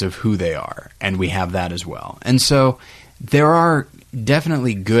a sense of who they are, and we have that as well. And so there are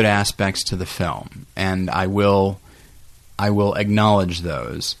definitely good aspects to the film, and I will acknowledge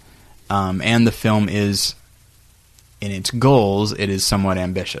those. And the film is, in its goals, it is somewhat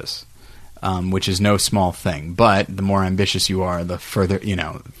ambitious, which is no small thing. But the more ambitious you are, the further,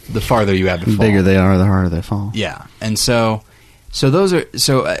 the farther you have to fall. The bigger they are, the harder they fall. Yeah, and so those are.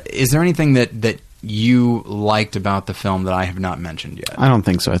 So, is there anything that you liked about the film that I have not mentioned yet? I don't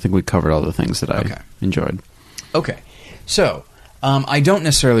think so. I think we covered all the things that I enjoyed. Okay. So, I don't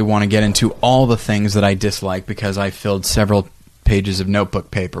necessarily want to get into all the things that I dislike, because I filled several pages of notebook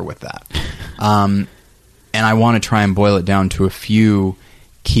paper with that. And I want to try and boil it down to a few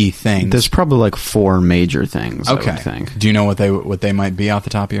key things. There's probably like 4 major things, I would think. Do you know what they might be off the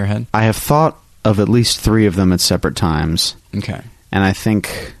top of your head? I have thought of at least 3 of them at separate times. Okay. And I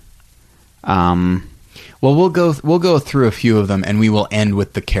think... well, we'll go through a few of them, and we will end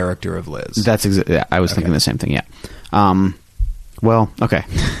with the character of Liz. That's I was thinking the same thing. Yeah. Well, okay.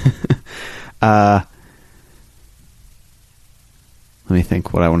 Let me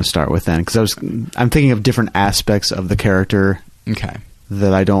think what I want to start with then, because I'm thinking of different aspects of the character. Okay.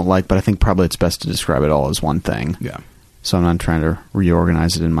 That I don't like, but I think probably it's best to describe it all as one thing. Yeah. So I'm not trying to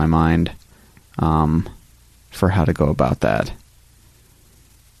reorganize it in my mind, for how to go about that.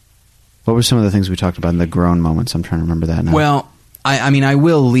 What were some of the things we talked about in the groan moments? I'm trying to remember that now. Well, I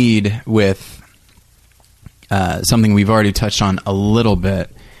will lead with something we've already touched on a little bit,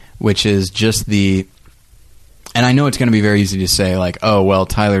 which is just and I know it's going to be very easy to say, like, oh, well,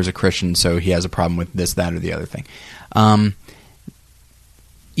 Tyler's a Christian, so he has a problem with this, that, or the other thing.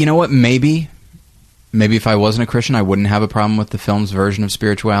 You know what? Maybe if I wasn't a Christian, I wouldn't have a problem with the film's version of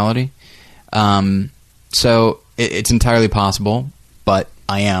spirituality. So it's entirely possible, but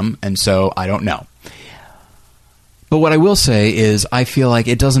I am, and so I don't know. But what I will say is I feel like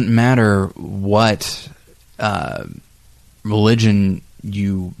it doesn't matter what religion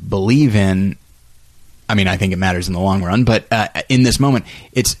you believe in. I mean, I think it matters in the long run, but in this moment,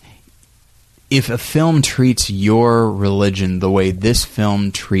 it's if a film treats your religion the way this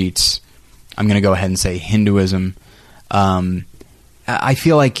film treats, I'm going to go ahead and say Hinduism, I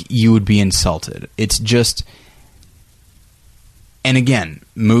feel like you would be insulted. It's just... And again,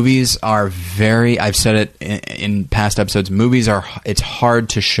 movies are I've said it in past episodes, it's hard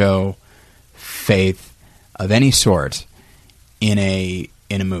to show faith of any sort in a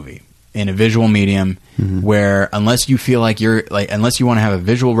movie. in a visual medium where unless you feel like unless you want to have a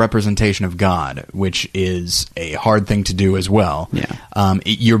visual representation of God, which is a hard thing to do as well,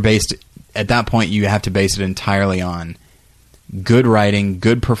 you're based at that point. You have to base it entirely on good writing,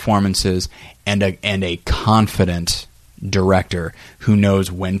 good performances, and a confident director who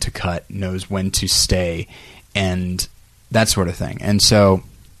knows when to cut, knows when to stay, and that sort of thing. And so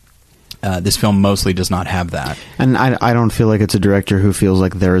this film mostly does not have that. And I don't feel like it's a director who feels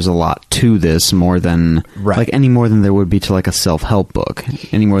like there is a lot to this more than any more than there would be to like a self-help book,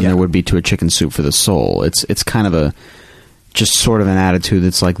 any more than there would be to a Chicken Soup for the Soul. It's kind of a just sort of an attitude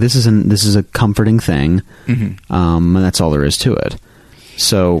that's like this is a comforting thing, and that's all there is to it.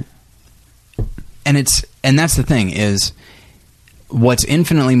 So, and that's the thing is what's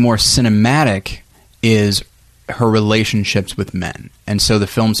infinitely more cinematic is her relationships with men, and so the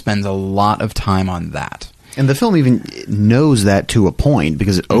film spends a lot of time on that. And the film even knows that to a point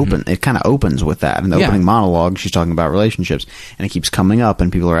because it kind of opens with that. In the opening monologue, she's talking about relationships, and it keeps coming up,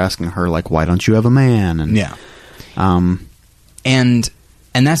 and people are asking her like, "Why don't you have a man?" And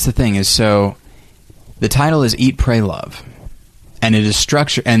and that's the thing is, so the title is Eat, Pray, Love, and it is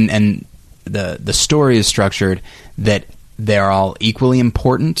structured, and the story is structured that they are all equally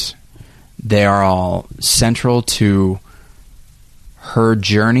important. They are all central to her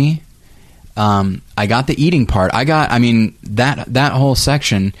journey. I got the eating part. That whole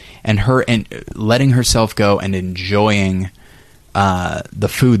section and her and letting herself go and enjoying the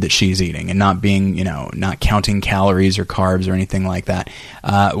food that she's eating and not being, not counting calories or carbs or anything like that.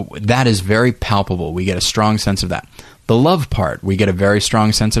 That is very palpable. We get a strong sense of that. The love part, we get a very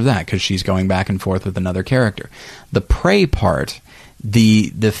strong sense of that because she's going back and forth with another character. The pray part,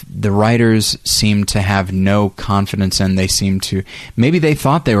 the writers seem to have no confidence in. They seem to, maybe they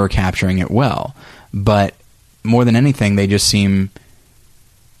thought they were capturing it well, but more than anything, they just seem,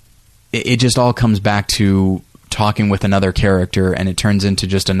 it just all comes back to talking with another character, and it turns into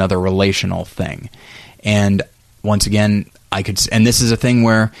just another relational thing. And once again, and this is a thing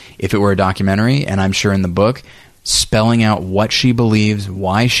where if it were a documentary, and I'm sure in the book, spelling out what she believes,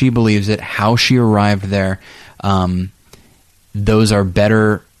 why she believes it, how she arrived there, those are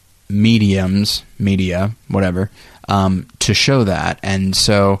better media, whatever, to show that. And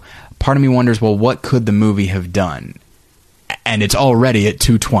so part of me wonders, well, what could the movie have done? And it's already at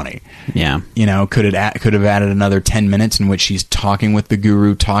 2:20. Yeah. Could have added another 10 minutes in which she's talking with the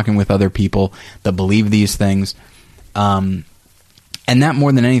guru, talking with other people that believe these things. And that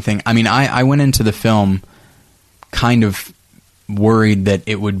more than anything, I went into the film kind of worried that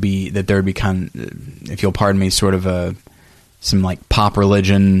there would be if you'll pardon me, sort of some like pop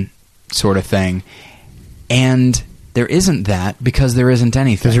religion sort of thing. And there isn't that because there isn't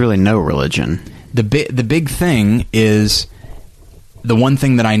anything. There's really no religion. The big thing is the one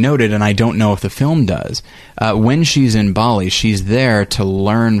thing that I noted, and I don't know if the film does, when she's in Bali, she's there to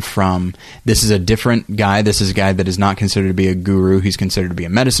learn from, this is a different guy. This is a guy that is not considered to be a guru. He's considered to be a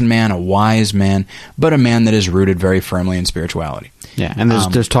medicine man, a wise man, but a man that is rooted very firmly in spirituality. Yeah, and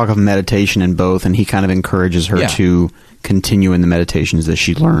there's talk of meditation in both, and he kind of encourages her to continue in the meditations that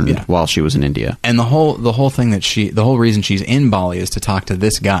she learned while she was in India. And the whole thing the whole reason she's in Bali is to talk to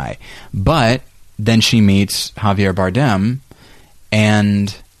this guy. But then she meets Javier Bardem,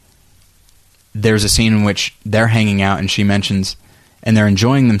 and there's a scene in which they're hanging out, and she mentions, and they're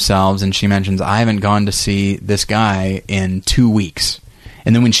enjoying themselves, and she mentions, I haven't gone to see this guy in 2 weeks.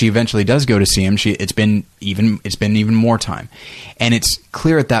 And then when she eventually does go to see him, it's been even more time. And it's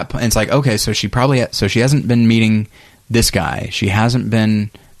clear at that point, it's like, okay, so she hasn't been meeting this guy. She hasn't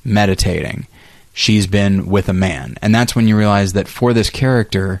been meditating. She's been with a man. And that's when you realize that for this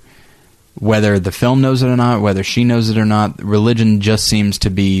character, whether the film knows it or not, whether she knows it or not, religion just seems to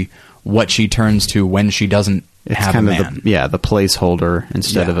be what she turns to when she doesn't have a man. The placeholder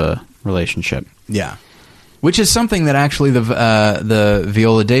instead of a relationship. Yeah. Which is something that actually the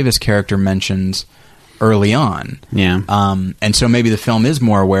Viola Davis character mentions early on. Yeah. And so maybe the film is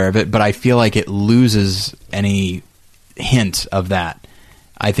more aware of it, but I feel like it loses any hint of that.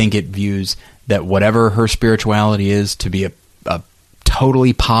 I think it views that whatever her spirituality is to be a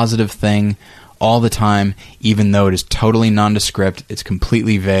totally positive thing all the time, even though it is totally nondescript, it's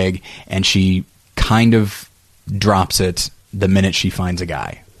completely vague, and she kind of drops it the minute she finds a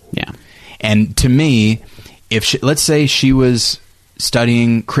guy. Yeah. And to me, let's say she was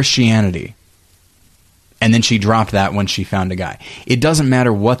studying Christianity, and then she dropped that when she found a guy. It doesn't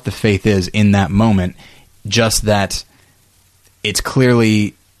matter what the faith is in that moment, just that it's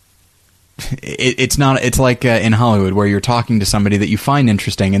clearly it's not. It's like in Hollywood where you're talking to somebody that you find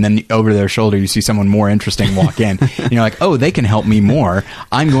interesting, and then over their shoulder you see someone more interesting walk in, and you're like, oh, they can help me more.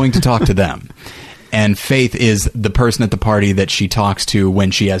 I'm going to talk to them. And Faith is the person at the party that she talks to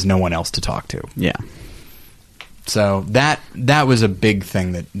when she has no one else to talk to. Yeah. So that was a big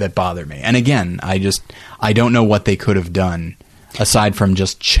thing that bothered me. And again, I don't know what they could have done aside from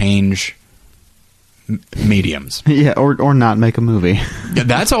just change mediums. Yeah, or not make a movie. Yeah,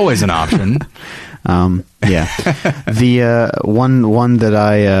 that's always an option. Yeah. The one that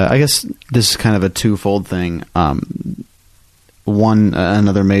I guess this is kind of a twofold thing.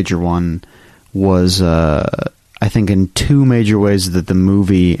 Another major one was I think in two major ways that the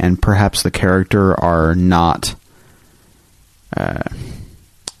movie and perhaps the character are not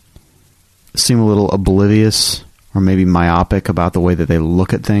seem a little oblivious or maybe myopic about the way that they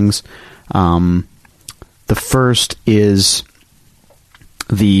look at things. The first is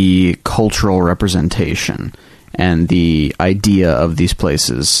the cultural representation and the idea of these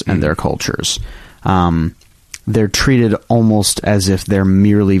places and their cultures. They're treated almost as if they're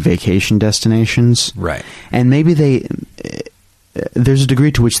merely vacation destinations. Right. And maybe there's a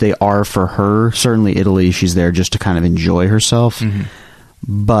degree to which they are for her. Certainly Italy, she's there just to kind of enjoy herself. Mm-hmm.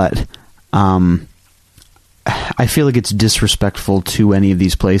 But I feel like it's disrespectful to any of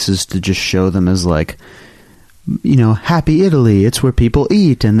these places to just show them as like, happy Italy. It's where people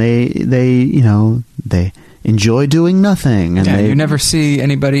eat and they enjoy doing nothing. And you never see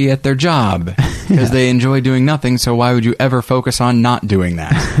anybody at their job because they enjoy doing nothing. So why would you ever focus on not doing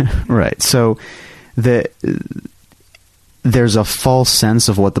that? Right. So there's a false sense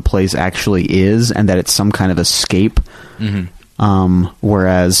of what the place actually is and that it's some kind of escape. Mm-hmm.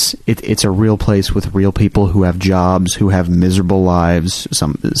 Whereas it's a real place with real people who have jobs, who have miserable lives,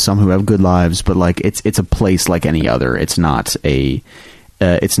 some who have good lives, but like it's a place like any other. It's not an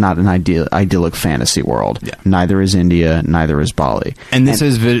idyllic fantasy world. Yeah. Neither is India, neither is Bali. And this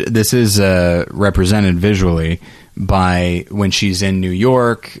is represented visually by when she's in New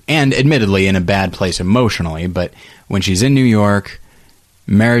York, and admittedly in a bad place emotionally, but when she's in New York,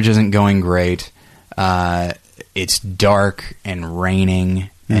 marriage isn't going great. It's dark and raining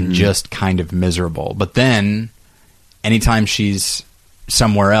and just kind of miserable. But then, anytime she's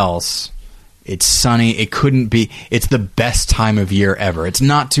somewhere else, it's sunny. It couldn't be. It's the best time of year ever. It's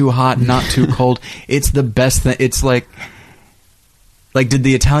not too hot, not too cold. It's the best thing. It's like, did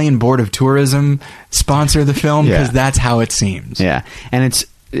the Italian Board of Tourism sponsor the film? Because that's how it seems. Yeah. And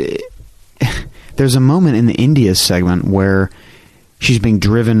there's a moment in the India segment where she's being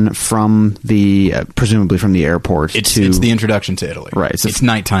driven from presumably from the airport. It's the introduction to Italy. Right. It's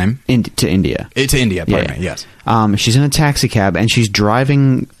nighttime. To India. To India, pardon me, yes. She's in a taxi cab, and she's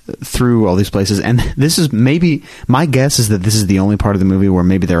driving through all these places, and this is maybe, my guess is that this is the only part of the movie where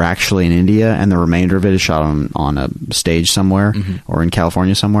maybe they're actually in India, and the remainder of it is shot on a stage somewhere, or in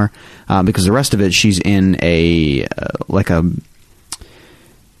California somewhere, because the rest of it, she's in like an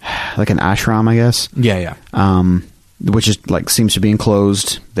ashram, I guess. Yeah. Which is seems to be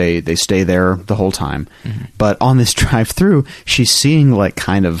enclosed. They stay there the whole time. Mm-hmm. But on this drive through, she's seeing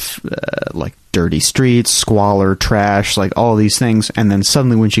kind of dirty streets, squalor, trash, all these things. And then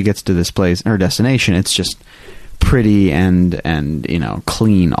suddenly when she gets to this place, her destination, it's just pretty and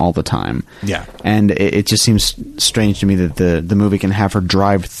clean all the time. Yeah. And it just seems strange to me that the movie can have her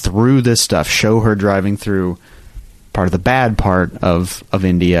drive through this stuff, show her driving through part of the bad part of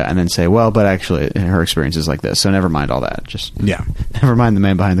India, and then say, well, but actually her experience is like this, so never mind all that. Just never mind the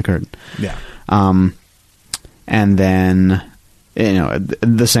man behind the curtain. Yeah. And then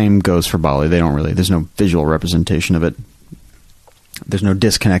the same goes for Bali. There's no visual representation of it. There's no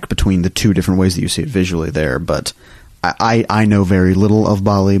disconnect between the two different ways that you see it visually there. But I know very little of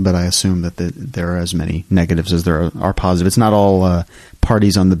Bali, but I assume that there are as many negatives as there are positive. It's not all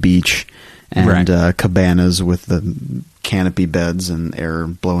parties on the beach and cabanas with the canopy beds and air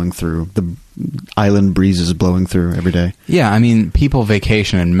blowing through, the island breezes blowing through every day. Yeah, I mean, people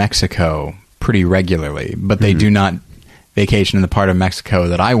vacation in Mexico pretty regularly, but they do not vacation in the part of Mexico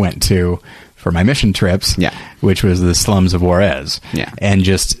that I went to for my mission trips, which was the slums of Juarez. Yeah.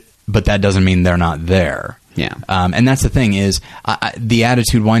 But that doesn't mean they're not there. Yeah. And that's the thing is, the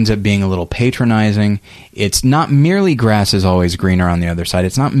attitude winds up being a little patronizing. It's not merely grass is always greener on the other side.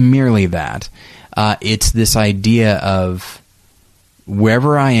 It's not merely that. It's this idea of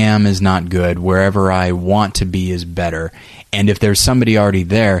wherever I am is not good. Wherever I want to be is better. And if there's somebody already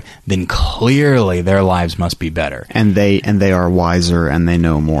there, then clearly their lives must be better. And they are wiser and they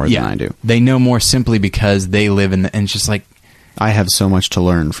know more than I do. They know more simply because they live and it's just like, I have so much to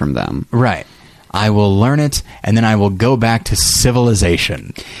learn from them. Right. I will learn it, and then I will go back to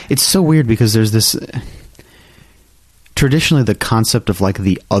civilization. It's so weird because there's this... Traditionally, the concept of like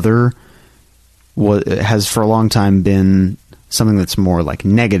the other has for a long time been something that's more like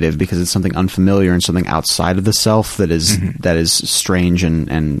negative because it's something unfamiliar and something outside of the self that is that is strange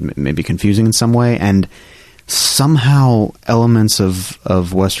and maybe confusing in some way. And somehow elements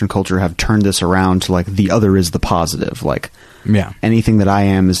of Western culture have turned this around to like the other is the positive. Like anything that I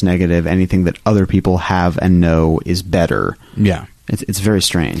am is negative. Anything that other people have and know is better. Yeah. It's very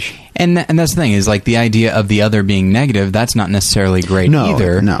strange. And that's the thing, is like the idea of the other being negative, that's not necessarily great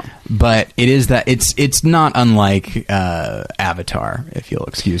either. No. But it is that it's not unlike Avatar, if you'll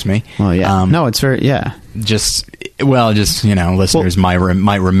excuse me. Well, yeah. No, it's very, yeah. Just listeners might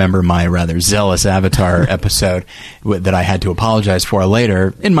remember my rather zealous Avatar episode that I had to apologize for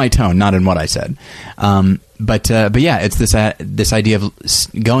later, in my tone, not in what I said. But yeah, it's this idea of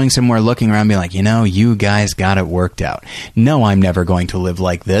going somewhere, looking around, being like, you guys got it worked out. No, I'm never going to live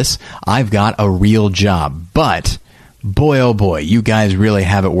like this. I've got a real job, but boy, oh boy, you guys really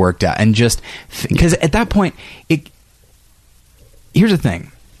have it worked out. And just because at that point, here's the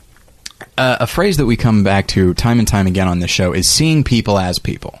thing. A phrase that we come back to time and time again on this show is seeing people as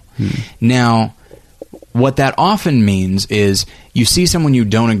people. Now, what that often means is you see someone you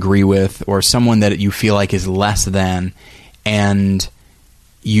don't agree with or someone that you feel like is less than, and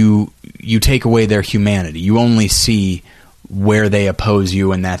you take away their humanity. You only see where they oppose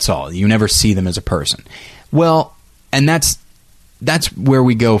you, and that's all. You never see them as a person. Well, and that's where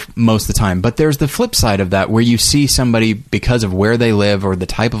we go most of the time. But there's the flip side of that, where you see somebody because of where they live or the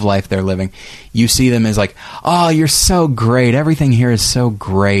type of life they're living. You see them as like, oh, you're so great. Everything here is so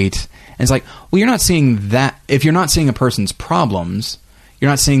great. And it's like, well, you're not seeing that. If you're not seeing a person's problems,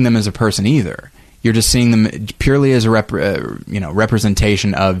 you're not seeing them as a person either. You're just seeing them purely as a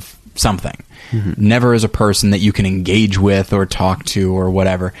representation of something. Never as a person that you can engage with or talk to or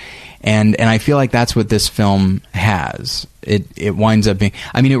whatever. And I feel like that's what this film has. It winds up being...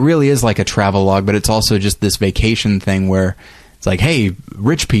 I mean, it really is like a travel log, but it's also just this vacation thing where it's like, hey,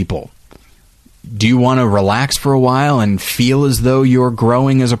 rich people, do you want to relax for a while and feel as though you're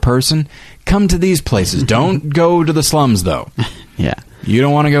growing as a person? Come to these places. Don't go to the slums, though. Yeah. You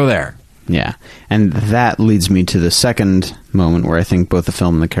don't want to go there. Yeah. And that leads me to the second moment where I think both the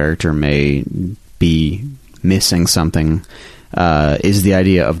film and the character may be missing something, is the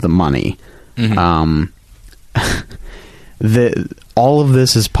idea of the money. All of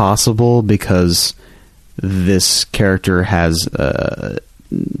this is possible because this character has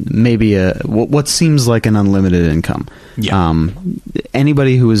maybe what seems like an unlimited income. Yeah.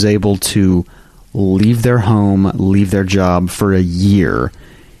 Anybody who is able to leave their home, leave their job for a year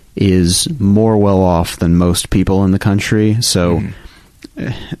is more well off than most people in the country. So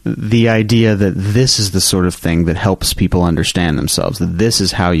the idea that this is the sort of thing that helps people understand themselves, that this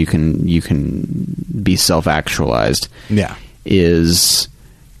is how you can be self-actualized, is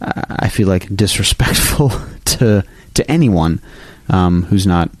I feel like disrespectful to anyone who's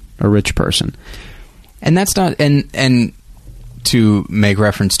not a rich person. And that's not and to make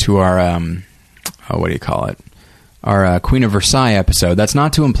reference to our what do you call it? Our Queen of Versailles episode. That's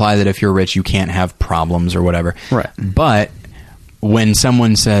not to imply that if you're rich you can't have problems or whatever. Right. But when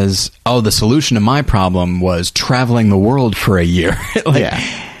someone says, "Oh, the solution to my problem was traveling the world for a year,"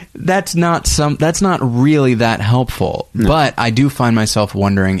 that's not really that helpful. No. But I do find myself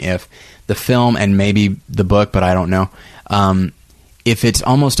wondering if the film and maybe the book, but I don't know, if it's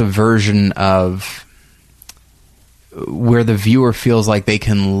almost a version of where the viewer feels like they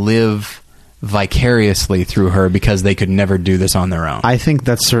can live vicariously through her because they could never do this on their own. I think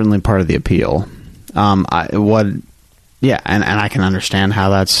that's certainly part of the appeal. And I can understand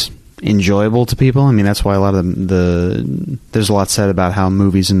how that's enjoyable to people. I mean, that's why a lot of there's a lot said about how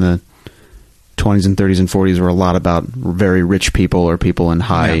movies in the 20s and 30s and 40s were a lot about very rich people or people in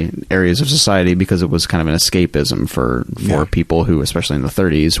high areas of society, because it was kind of an escapism for people who, especially in the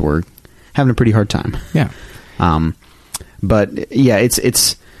 30s, were having a pretty hard time. Yeah. But yeah,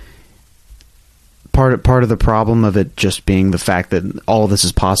 it's part of the problem of it just being the fact that all of this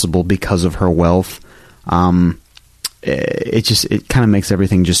is possible because of her wealth. It kind of makes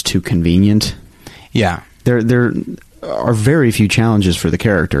everything just too convenient. Yeah. There are very few challenges for the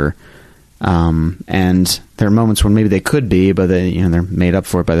character. And there are moments when maybe they could be, but they're made up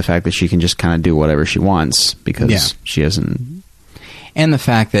for it by the fact that she can just kind of do whatever she wants because she hasn't. And the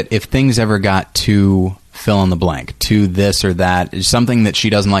fact that if things ever got to fill in the blank, to this or that, something that she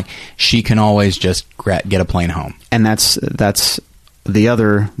doesn't like, she can always just get a plane home. And that's one of the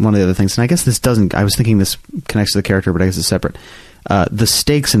other things. And I guess this doesn't, I was thinking this connects to the character, but I guess it's separate. The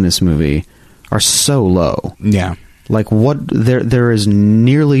stakes in this movie are so low. Yeah. Like, there is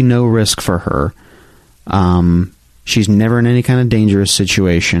nearly no risk for her. She's never in any kind of dangerous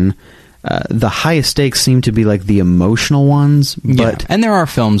situation. The highest stakes seem to be like the emotional ones, but and there are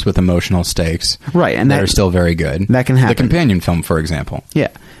films with emotional stakes, right, and that are still very good. That can happen. The companion film, for example. Yeah,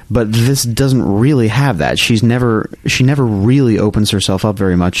 but this doesn't really have that. She never really opens herself up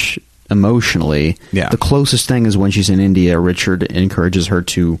very much emotionally. Yeah. The closest thing is when she's in India, Richard encourages her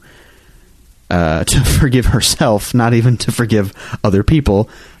to forgive herself, not even to forgive other people,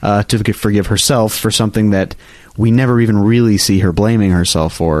 to forgive herself for something that we never even really see her blaming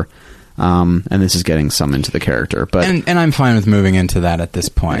herself for. And this is getting some into the character, but and I'm fine with moving into that at this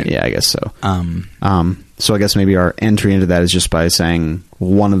point. Yeah, I guess so. So I guess maybe our entry into that is just by saying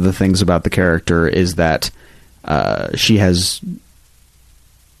one of the things about the character is that she has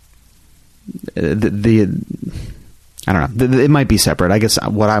I don't know. It might be separate. I guess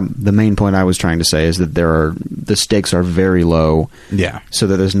the main point I was trying to say is that the stakes are very low. Yeah. So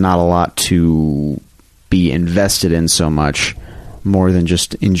that there's not a lot to be invested in so much, more than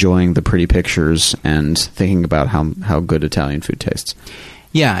just enjoying the pretty pictures and thinking about how good Italian food tastes.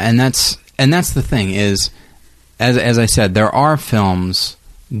 Yeah, and that's the thing is, as I said, there are films,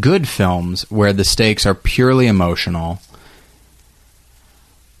 good films, where the stakes are purely emotional.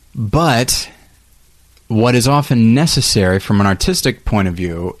 But what is often necessary from an artistic point of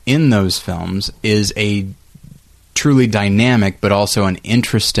view in those films is a truly dynamic but also an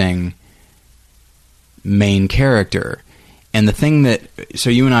interesting main character. And the thing that... So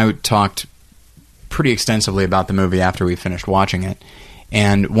you and I talked pretty extensively about the movie after we finished watching it.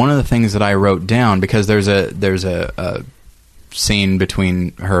 And one of the things that I wrote down, because there's a scene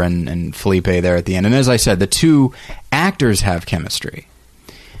between her and Felipe there at the end. And as I said, the two actors have chemistry.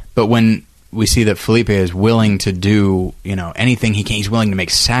 But when we see that Felipe is willing to do, anything he can, he's willing to make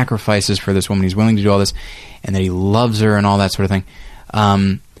sacrifices for this woman, he's willing to do all this, and that he loves her and all that sort of thing.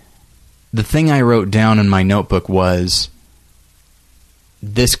 The thing I wrote down in my notebook was,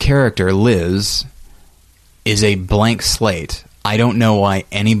 this character, Liz, is a blank slate. I don't know why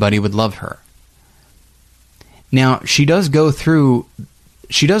anybody would love her. Now, she does run through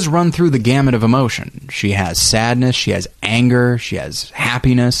the gamut of emotion. She has sadness, she has anger, she has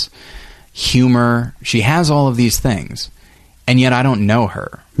happiness, humor. She has all of these things, and yet I don't know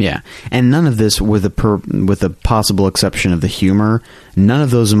her. Yeah, and none of this, with the possible exception of the humor, none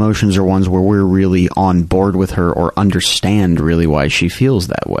of those emotions are ones where we're really on board with her or understand really why she feels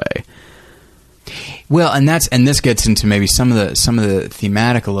that way. Well, and this gets into maybe some of the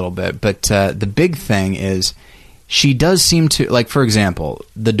thematic a little bit, but the big thing is she does seem to, like, for example,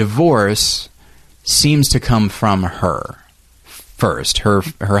 the divorce seems to come from her first. Her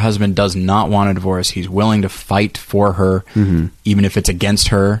husband does not want a divorce. He's willing to fight for her, even if it's against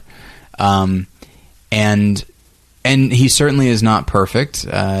her. And he certainly is not perfect.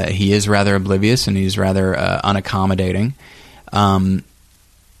 He is rather oblivious, and he's rather unaccommodating.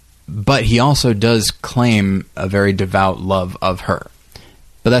 But he also does claim a very devout love of her.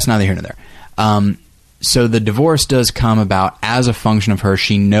 But that's neither here nor there. So the divorce does come about as a function of her.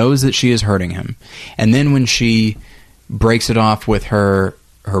 She knows that she is hurting him. And then when she breaks it off with her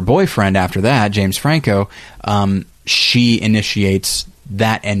boyfriend after that, James Franco, she initiates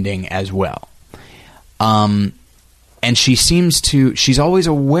that ending as well. And she's always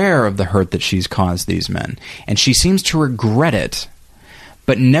aware of the hurt that she's caused these men. And she seems to regret it,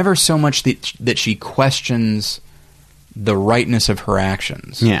 but never so much that she questions the rightness of her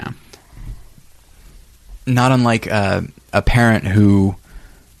actions. Yeah. Not unlike a parent who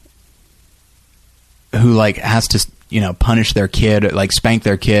like has to, punish their kid, like spank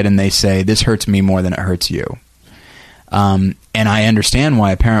their kid, and they say, "This hurts me more than it hurts you." And I understand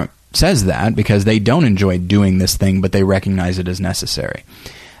why a parent says that, because they don't enjoy doing this thing, but they recognize it as necessary.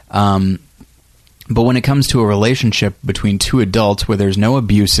 But when it comes to a relationship between two adults where there's no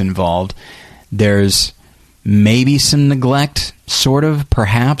abuse involved, there's maybe some neglect, sort of,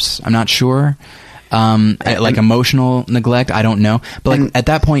 perhaps, I'm not sure. Like emotional neglect, I don't know. But like at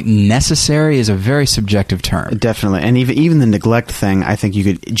that point, necessary is a very subjective term. Definitely. And even the neglect thing, I think you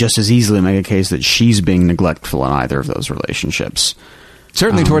could just as easily make a case that she's being neglectful in either of those relationships.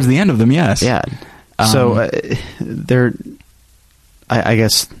 Certainly towards the end of them, yes. Yeah. So I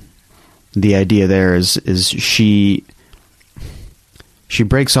guess the idea there is she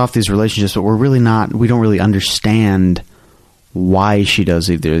breaks off these relationships, but we don't really understand why she does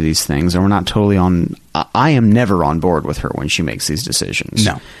either of these things, and we're not totally on... I am never on board with her when she makes these decisions.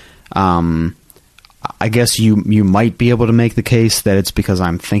 No. I guess you might be able to make the case that it's because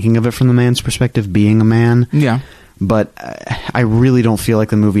I'm thinking of it from the man's perspective, being a man. Yeah. but I really don't feel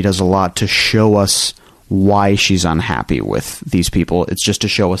like the movie does a lot to show us why she's unhappy with these people. It's just to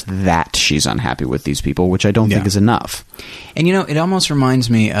show us that she's unhappy with these people, which I don't think is enough. And it almost reminds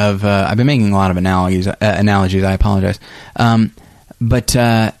me of I've been making a lot of analogies. I apologize, but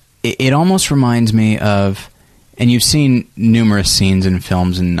it almost reminds me of, and you've seen numerous scenes in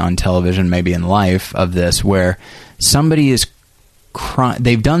films and on television, maybe in life, of this, where somebody is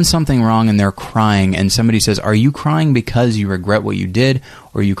they've done something wrong and they're crying, and somebody says, "Are you crying because you regret what you did,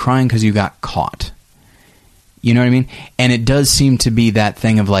 or are you crying because you got caught?" You know what I mean? And it does seem to be that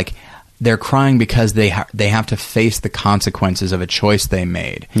thing of like, they're crying because they have to face the consequences of a choice they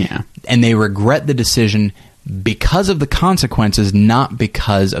made. Yeah. And they regret the decision because of the consequences, not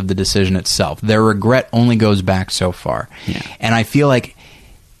because of the decision itself. Their regret only goes back so far. Yeah. And I feel like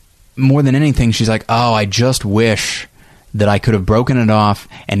more than anything, she's like, oh, I just wish that I could have broken it off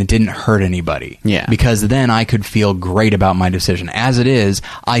and it didn't hurt anybody. Yeah. Because then I could feel great about my decision. As it is,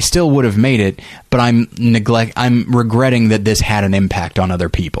 I still would have made it, but I'm regretting that this had an impact on other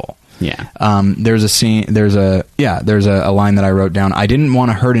people. Yeah. There's a line that I wrote down. I didn't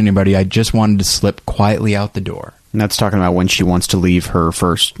want to hurt anybody. I just wanted to slip quietly out the door. And that's talking about when she wants to leave her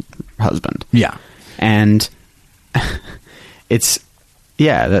first husband. Yeah. And it's,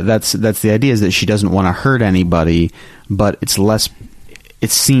 that's the idea, is that she doesn't want to hurt anybody, but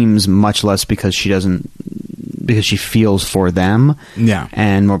it seems much less because she feels for them. Yeah.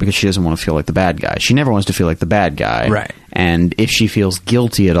 And more because she doesn't want to feel like the bad guy. She never wants to feel like the bad guy. Right. And if she feels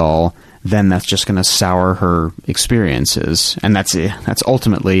guilty at all, then that's just going to sour her experiences. And that's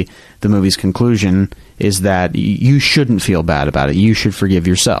ultimately the movie's conclusion, is that you shouldn't feel bad about it. You should forgive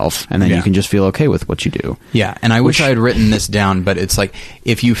yourself, and then you can just feel okay with what you do. Yeah, and I wish I had written this down, but it's like,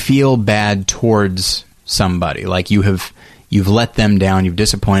 if you feel bad towards somebody, like you've let them down, you've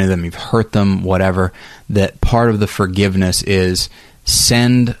disappointed them, you've hurt them, whatever, that part of the forgiveness is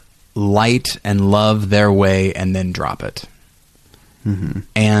send light and love their way and then drop it. Mm-hmm.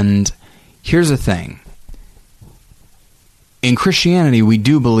 And here's the thing. In Christianity, we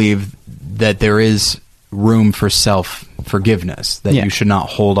do believe that there is room for self-forgiveness, that you should not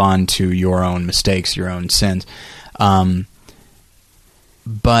hold on to your own mistakes, your own sins. But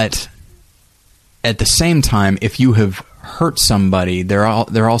at the same time, if you have hurt somebody, there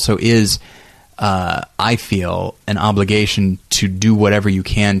also is, I feel, an obligation to do whatever you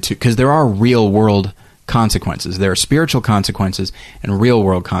can to, because there are real-world consequences. There are spiritual consequences and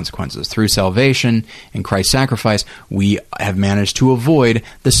real-world consequences. Through salvation and Christ's sacrifice, we have managed to avoid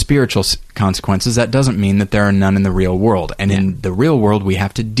the spiritual consequences. That doesn't mean that there are none in the real world. And in the real world, we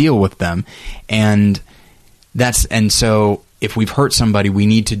have to deal with them. And so if we've hurt somebody,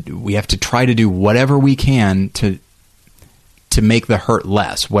 we have to try to do whatever we can to make the hurt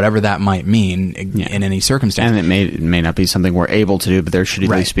less, whatever that might mean in any circumstance. And it may not be something we're able to do, but there should at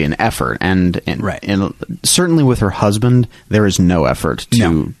least be an effort. And certainly with her husband, there is no effort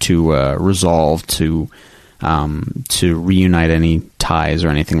to resolve, to reunite any ties or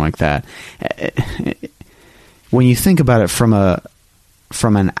anything like that. When you think about it from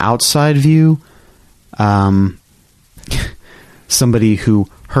an outside view, somebody who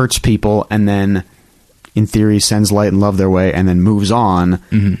hurts people and then, in theory, sends light and love their way and then moves on,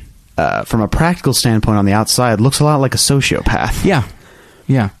 from a practical standpoint on the outside, looks a lot like a sociopath.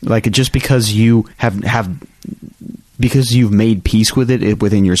 Yeah. Like, just because you because you've made peace with it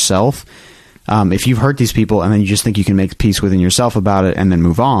within yourself, if you've hurt these people and then you just think you can make peace within yourself about it and then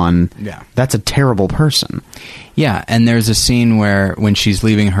move on, that's a terrible person. Yeah, and there's a scene where when she's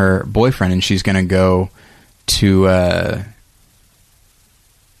leaving her boyfriend and she's going to go to...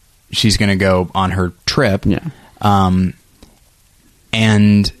 she's going to go on her trip. Yeah. And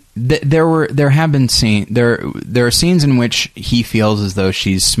there are scenes in which he feels as though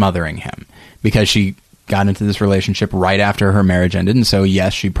she's smothering him because she got into this relationship right after her marriage ended, and so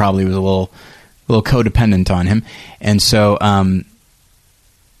yes, she probably was a little codependent on him, and so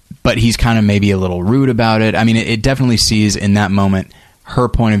but he's kind of maybe a little rude about it. I mean, it definitely sees in that moment her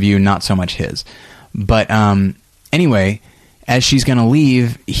point of view, not so much his. But anyway, as she's going to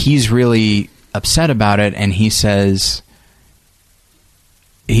leave, he's really upset about it, and he says,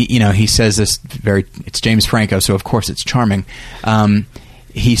 he says this it's James Franco, so of course it's charming.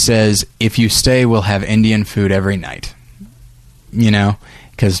 He says, "If you stay, we'll have Indian food every night,"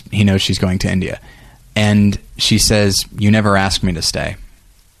 because he knows she's going to India. And she says, "You never asked me to stay."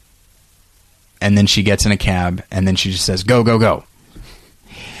 And then she gets in a cab, and then she just says, "Go, go, go."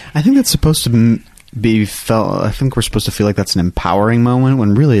 I think that's supposed to be felt. I think we're supposed to feel like that's an empowering moment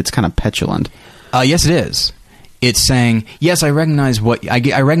when really it's kind of petulant. Yes, it is. It's saying, yes, I recognize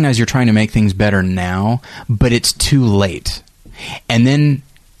I recognize you're trying to make things better now, but it's too late. And then,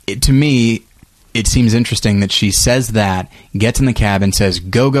 to me, it seems interesting that she says that, gets in the cab and says,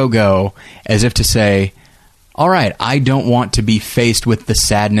 go, go, go, as if to say, all right, I don't want to be faced with the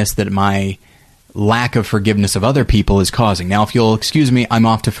sadness that my lack of forgiveness of other people is causing. Now, if you'll excuse me, I'm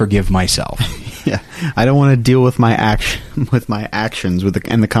off to forgive myself. Yeah, I don't want to deal with my actions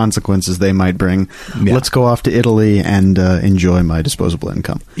and the consequences they might bring. Yeah. Let's go off to Italy and enjoy my disposable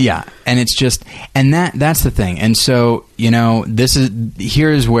income. Yeah, and it's just, and that's the thing. And so,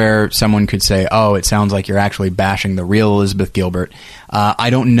 here's where someone could say, "Oh, it sounds like you're actually bashing the real Elizabeth Gilbert." I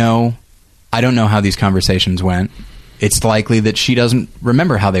don't know how these conversations went. It's likely that she doesn't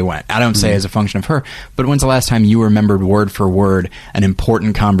remember how they went. I don't say as a function of her, but when's the last time you remembered word for word an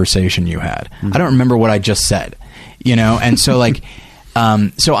important conversation you had? I don't remember what I just said, and so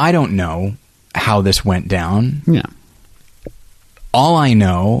so I don't know how this went down. Yeah. All I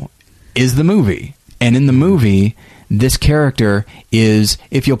know is the movie. And in the movie, this character is,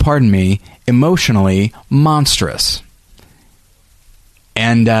 if you'll pardon me, emotionally monstrous.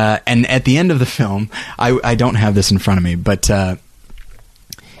 And at the end of the film, I don't have this in front of me, but at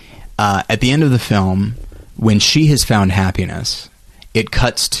the end of the film, when she has found happiness, it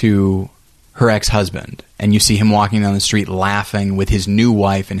cuts to her ex-husband, and you see him walking down the street laughing with his new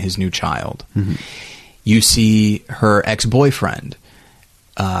wife and his new child. Mm-hmm. You see her ex-boyfriend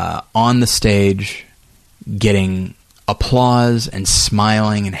on the stage getting applause and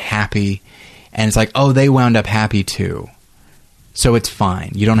smiling and happy, and it's like, oh, they wound up happy too. So it's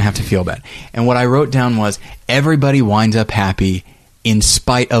fine. You don't have to feel bad. And what I wrote down was, everybody winds up happy in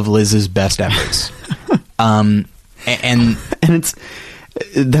spite of Liz's best efforts. And it's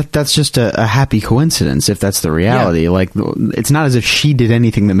that's just a happy coincidence if that's the reality. Yeah. Like, it's not as if she did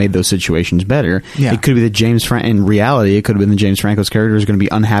anything that made those situations better. Yeah. It could be that in reality, it could have been that James Franco's character is going to be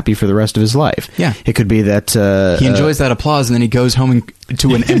unhappy for the rest of his life. Yeah. It could be that he enjoys that applause, and then he goes home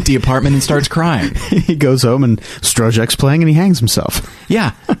to an empty apartment and starts crying. He goes home and Strojak's playing and he hangs himself.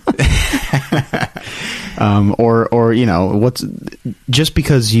 Yeah. Or what's just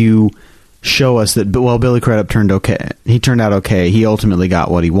because you show us that, well, Billy Crudup turned out okay. He ultimately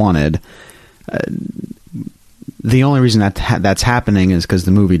got what he wanted. The only reason that's happening is because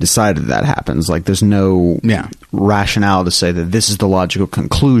the movie decided that happens. Like, there's no rationale to say that this is the logical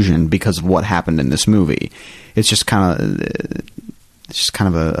conclusion because of what happened in this movie. It's just kind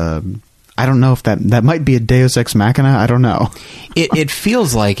of a I don't know if that might be a Deus Ex Machina. I don't know. It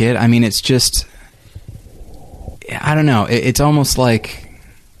feels like it. I mean, it's just, I don't know. It's almost like,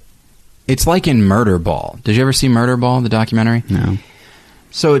 it's like in Murder Ball. Did you ever see Murder Ball, the documentary? No.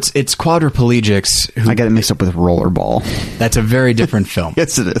 So it's quadriplegics who... I get it mixed up with Rollerball. That's a very different film.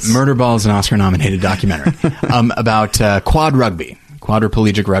 Yes, it is. Murder Ball is an Oscar-nominated documentary about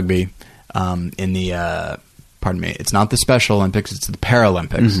quadriplegic rugby in the... pardon me. It's not the Special Olympics. It's the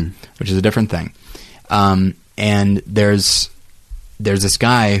Paralympics, which is a different thing. And there's this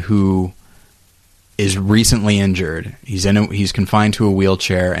guy who is recently injured. He's confined to a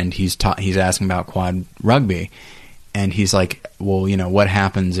wheelchair, and he's asking about quad rugby, and he's like, well, what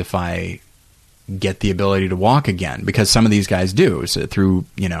happens if I get the ability to walk again? Because some of these guys do. So through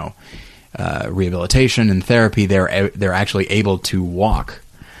rehabilitation and therapy, they're actually able to walk.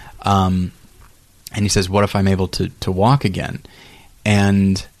 And he says, what if I'm able to walk again?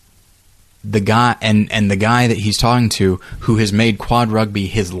 And the guy that he's talking to, who has made quad rugby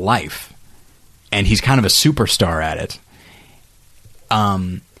his life, and he's kind of a superstar at it,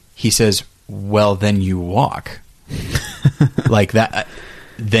 he says, well, then you walk. Like that,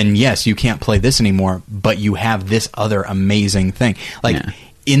 then yes, you can't play this anymore, but you have this other amazing thing. Like,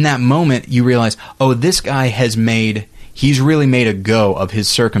 in that moment, you realize, oh, this guy he's really made a go of his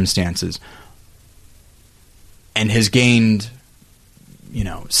circumstances and has gained,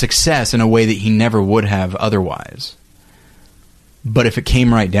 success in a way that he never would have otherwise. But if it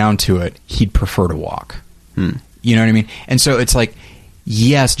came right down to it, he'd prefer to walk. You know what I mean? And so it's like,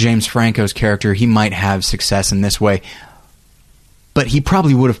 yes, James Franco's character, he might have success in this way, but he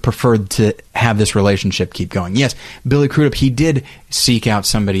probably would have preferred to have this relationship keep going. Yes, Billy Crudup, he did seek out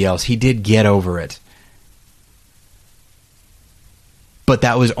somebody else. He did get over it. But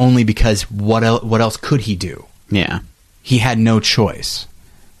that was only because what else could he do? Yeah. He had no choice.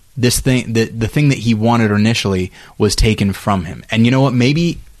 This thing, the thing that he wanted initially was taken from him. And you know what?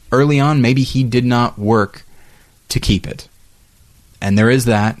 Maybe early on, maybe he did not work to keep it. And there is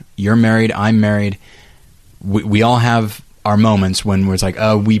that. You're married. I'm married. We all have our moments when we're like,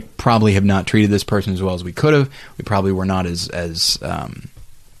 oh, we probably have not treated this person as well as we could have. We probably were not as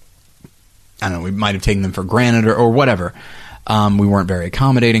I don't know, we might have taken them for granted or whatever. We weren't very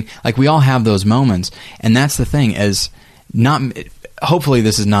accommodating. Like, we all have those moments, and that's the thing, is not, hopefully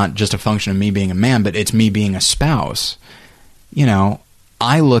this is not just a function of me being a man, but it's me being a spouse. You know,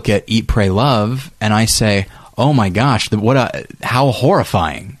 I look at Eat, Pray, Love, and I say, oh my gosh, how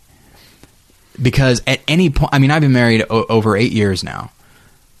horrifying. Because at any point, I mean, I've been married over 8 years now.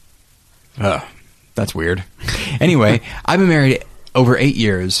 Ugh, that's weird. Anyway, I've been married over 8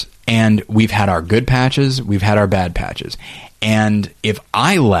 years, and we've had our good patches, we've had our bad patches. And if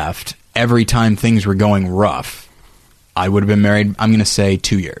I left every time things were going rough, I would have been married, I'm going to say,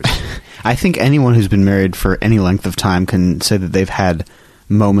 2 years. I think anyone who's been married for any length of time can say that they've had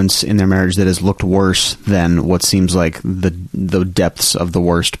moments in their marriage that has looked worse than what seems like the depths of the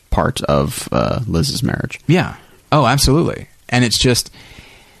worst part of Liz's marriage. Yeah. Oh, absolutely. And it's just...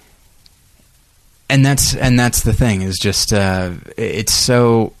 And that's the thing, is just... it's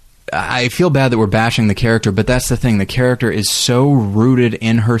so... I feel bad that we're bashing the character, but that's the thing. The character is so rooted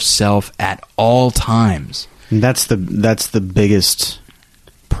in herself at all times. And that's the biggest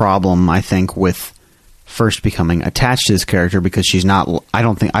problem, I think, with first becoming attached to this character, because she's not. I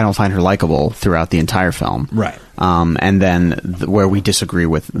don't find her likable throughout the entire film. Right. And then where we disagree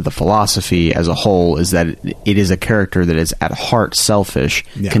with the philosophy as a whole is that it is a character that is at heart selfish,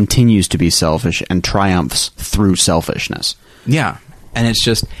 continues to be selfish, and triumphs through selfishness. Yeah. And it's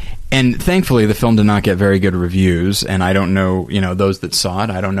just, and thankfully the film did not get very good reviews, and I don't know, those that saw it,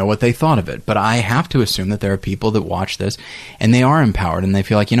 I don't know what they thought of it, but I have to assume that there are people that watch this and they are empowered and they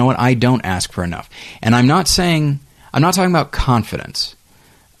feel like, you know what, I don't ask for enough. And I'm not talking about confidence,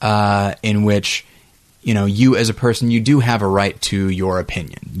 in which, you as a person, you do have a right to your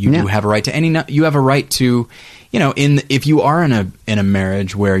opinion. You do have a right to you have a right to, if you are in a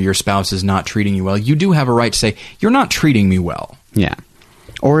marriage where your spouse is not treating you well, you do have a right to say, you're not treating me well. Yeah.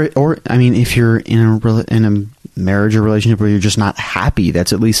 Or I mean, if you're in a marriage or relationship where you're just not happy,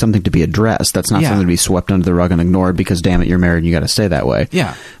 that's at least something to be addressed. That's not something to be swept under the rug and ignored because, damn it, you're married and you got to stay that way.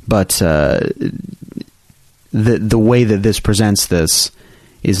 Yeah. But the way that this presents this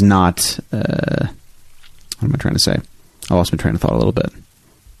is not. What am I trying to say? I lost my train of thought a little bit.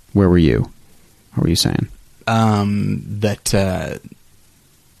 Where were you? What were you saying? That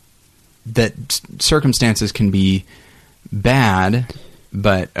circumstances can be bad,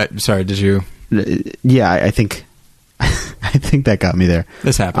 but sorry, did you? Yeah, I think I think that got me there.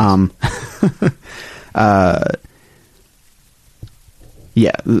 This happens.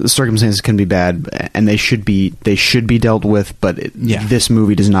 Yeah, circumstances can be bad, and they should be dealt with. But this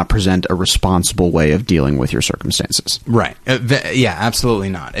movie does not present a responsible way of dealing with your circumstances. Right? Yeah, absolutely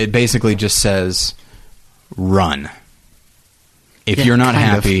not. It basically just says, run. If you're not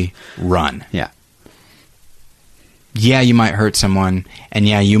happy, run. Yeah. Yeah, you might hurt someone, and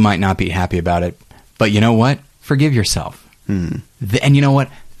yeah, you might not be happy about it, but you know what? Forgive yourself. And you know what?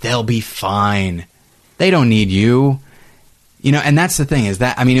 They'll be fine. They don't need you. And that's the thing, is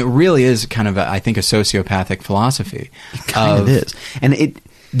that, I mean, it really is kind of, I think, a sociopathic philosophy. It kind of is. And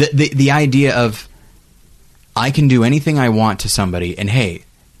the idea of, I can do anything I want to somebody, and hey,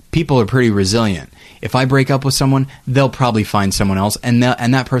 people are pretty resilient. If I break up with someone, they'll probably find someone else, and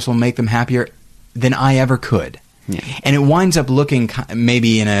that person will make them happier than I ever could. Yeah. And it winds up looking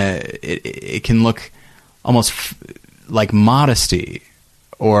maybe it can look almost like modesty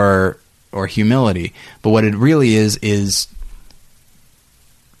or humility, but what it really is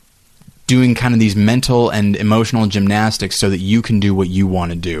doing kind of these mental and emotional gymnastics so that you can do what you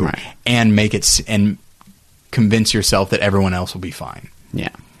want to do, right, and make it and convince yourself that everyone else will be fine.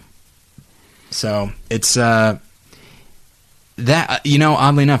 Yeah. So it's that,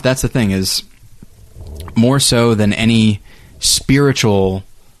 oddly enough, that's the thing, is more so than any spiritual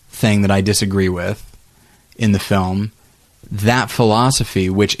thing that I disagree with in the film, that philosophy,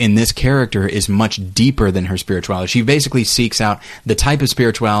 which in this character is much deeper than her spirituality. She basically seeks out the type of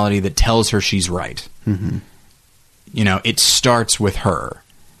spirituality that tells her she's right. Mm-hmm. It starts with her.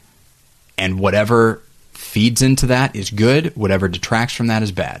 And whatever feeds into that is good. Whatever detracts from that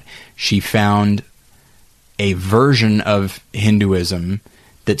is bad. She found a version of Hinduism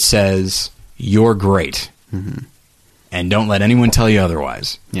that says, you're great. Mm-hmm. And don't let anyone tell you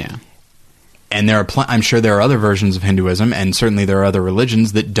otherwise. Yeah. And I'm sure there are other versions of Hinduism, and certainly there are other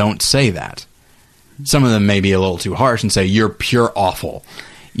religions that don't say that. Some of them may be a little too harsh and say, you're pure awful,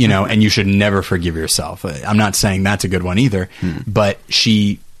 and you should never forgive yourself. I'm not saying that's a good one either, but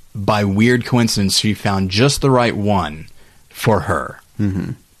she, by weird coincidence, she found just the right one for her.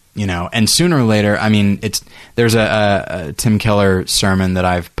 Mm-hmm. And sooner or later, I mean, there's a Tim Keller sermon that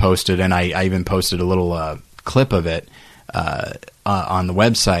I've posted, and I even posted a little clip of it on the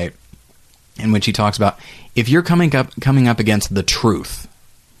website, in which he talks about if you're coming up against the truth,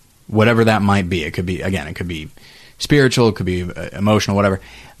 whatever that might be. It could be spiritual, it could be emotional, whatever.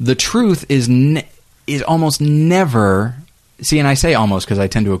 The truth is almost never. See, and I say almost because I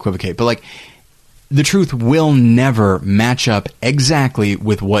tend to equivocate, but like the truth will never match up exactly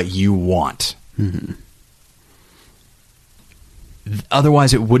with what you want. Mm-hmm.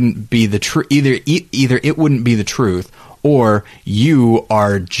 Otherwise, it wouldn't be the truth. Either it wouldn't be the truth, or you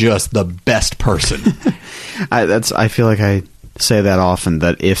are just the best person. I feel like I say that often,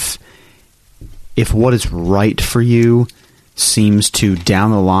 that if what is right for you seems to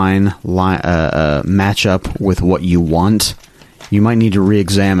down the line match up with what you want, you might need to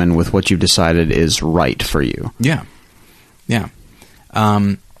re-examine with what you've decided is right for you. Yeah.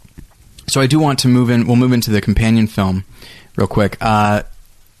 So I do want to move in. We'll move into the companion film real quick,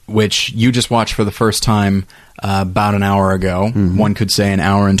 which you just watched for the first time about an hour ago. Mm-hmm. One could say an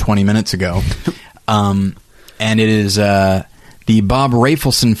hour and 20 minutes ago. And it is the Bob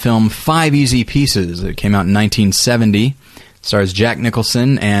Rafelson film 5 Easy Pieces. It came out in 1970. Stars Jack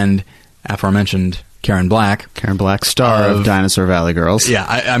Nicholson and aforementioned Karen Black. Karen Black, star of Dinosaur Valley Girls. Yeah,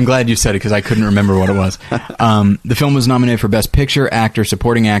 I'm glad you said it because I couldn't remember what it was. The film was nominated for Best Picture, Actor,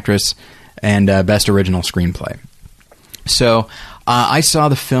 Supporting Actress, and Best Original Screenplay. So I saw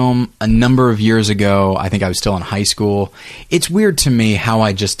the film a number of years ago. I think I was still in high school. It's weird to me how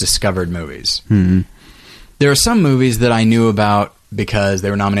I just discovered movies. Mm-hmm. There are some movies that I knew about because they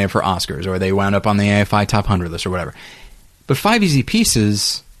were nominated for Oscars or they wound up on the AFI Top 100 list or whatever. But 5 Easy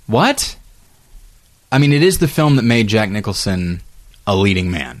Pieces, what? I mean, it is the film that made Jack Nicholson a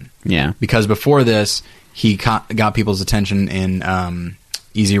leading man. Yeah. Because before this, he got people's attention in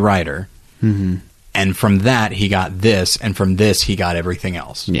Easy Rider. Mm-hmm. And from that, he got this, and from this, he got everything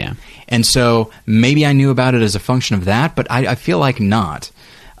else. Yeah. And so maybe I knew about it as a function of that, but I feel like not.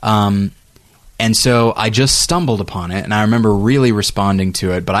 And so I just stumbled upon it, and I remember really responding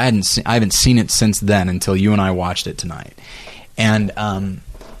to it, but I haven't seen it since then until you and I watched it tonight. And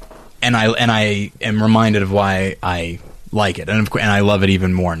I am reminded of why I like it, and I love it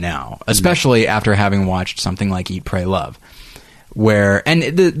even more now, especially after having watched something like Eat, Pray, Love. Where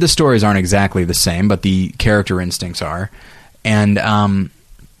the stories aren't exactly the same, but the character instincts are. And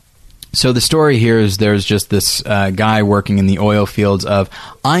so the story here is there's just this guy working in the oil fields of,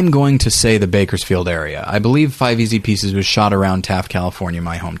 I'm going to say the Bakersfield area. I believe 5 Easy Pieces was shot around Taft, California,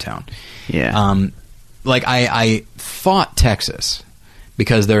 my hometown. Yeah. Like I thought Texas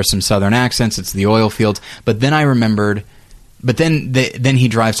because there are some southern accents. It's the oil fields, but then I remembered. But then he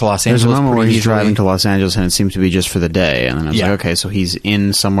drives to Los Angeles. There's a moment where he's driving to Los Angeles, and it seems to be just for the day. And then I was like, okay, so he's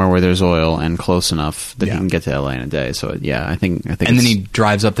in somewhere where there's oil and close enough that he can get to LA in a day. So yeah, I think. And then he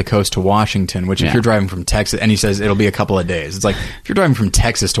drives up the coast to Washington, which if you're driving from Texas, and he says it'll be a couple of days. It's like if you're driving from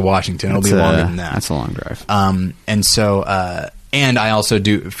Texas to Washington, it'll be longer than that. That's a long drive. And so, and I also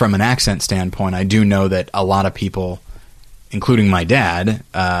do, from an accent standpoint, I do know that a lot of people, including my dad,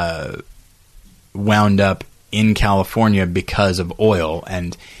 wound up in California because of oil,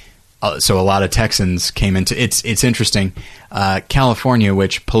 and so a lot of Texans came into it's interesting. California,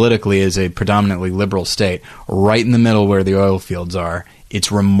 which politically is a predominantly liberal state, right in the middle where the oil fields are,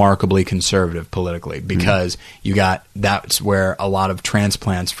 it's remarkably conservative politically because that's where a lot of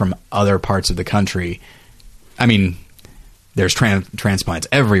transplants from other parts of the country. I mean, there's transplants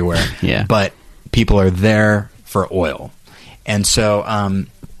everywhere, but people are there for oil, and so.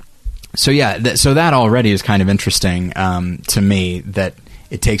 So yeah, so that already is kind of interesting to me that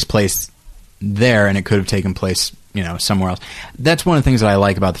it takes place there, and it could have taken place, somewhere else. That's one of the things that I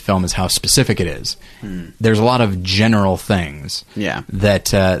like about the film is how specific it is. There's a lot of general things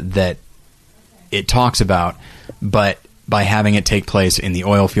that it talks about, but by having it take place in the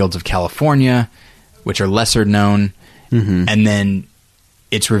oil fields of California, which are lesser known, and then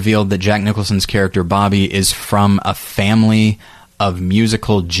it's revealed that Jack Nicholson's character Bobby is from a family of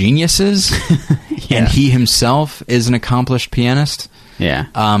musical geniuses, and he himself is an accomplished pianist. Yeah.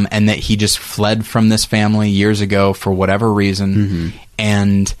 And that he just fled from this family years ago for whatever reason,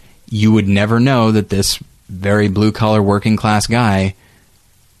 and you would never know that this very blue-collar working-class guy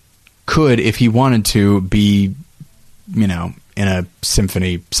could, if he wanted to, be, in a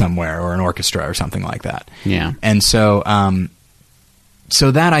symphony somewhere or an orchestra or something like that. Yeah. And so, so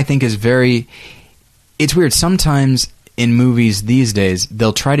that I think is very... It's weird. Sometimes in movies these days,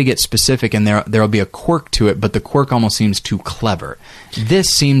 they'll try to get specific, and there'll be a quirk to it, but the quirk almost seems too clever. This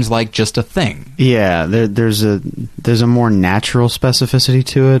seems like just a thing. Yeah, there's a more natural specificity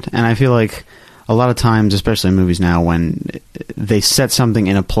to it, and I feel like a lot of times, especially in movies now, when they set something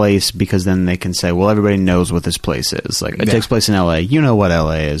in a place because then they can say, well, everybody knows what this place is. Like, it takes place in L.A. You know what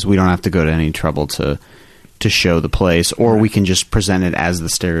L.A. is. We don't have to go to any trouble to show the place, or we can just present it as the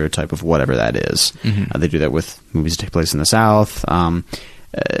stereotype of whatever that is. They do that with movies that take place in the South.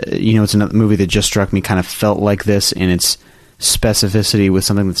 It's another movie that just struck me, kind of felt like this in its specificity with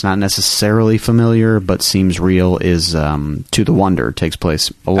something that's not necessarily familiar but seems real, is To the Wonder. It takes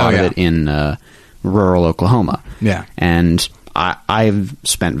place, a lot of it, in rural Oklahoma. Yeah. And I've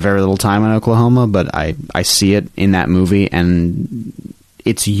spent very little time in Oklahoma, but I see it in that movie, and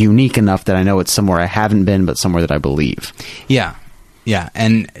it's unique enough that I know it's somewhere I haven't been, but somewhere that I believe. Yeah. Yeah.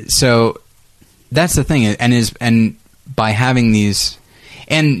 And so that's the thing. And by having these...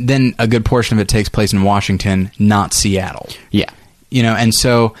 And then a good portion of it takes place in Washington, not Seattle. Yeah. And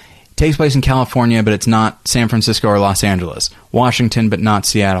so it takes place in California, but it's not San Francisco or Los Angeles. Washington, but not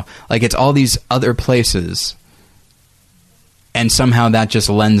Seattle. Like, it's all these other places, and somehow that just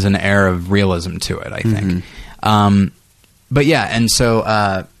lends an air of realism to it, I think. But yeah, and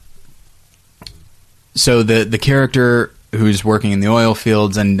so the character who's working in the oil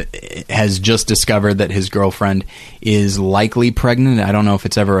fields and has just discovered that his girlfriend is likely pregnant. I don't know if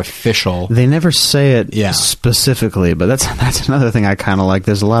it's ever official. They never say it specifically, but that's another thing I kind of like.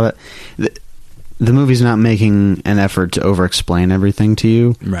 There's a lot of... The movie's not making an effort to over-explain everything to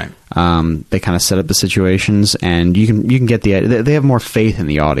you. Right. They kind of set up the situations, and you can get the idea. They have more faith in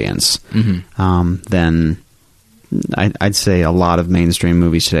the audience than... I'd say a lot of mainstream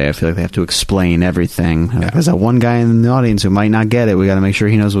movies today. I feel like they have to explain everything. Yeah. There's that one guy in the audience who might not get it. We got to make sure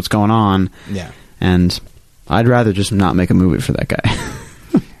he knows what's going on. Yeah. And I'd rather just not make a movie for that guy.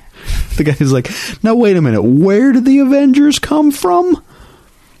 The guy who's like, now wait a minute, where did the Avengers come from?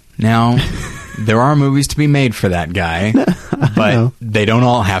 Now, there are movies to be made for that guy, but they don't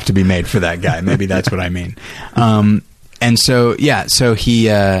all have to be made for that guy. Maybe that's what I mean. And so, yeah, so he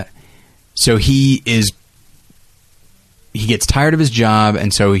gets tired of his job,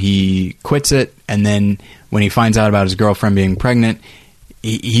 and so he quits it, and then when he finds out about his girlfriend being pregnant,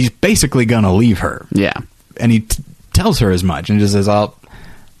 he's basically going to leave her. Yeah. And he tells her as much, and just says, I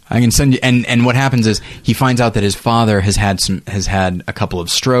can send you... And what happens is, he finds out that his father has had a couple of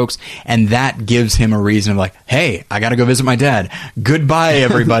strokes, and that gives him a reason of like, hey, I got to go visit my dad. Goodbye,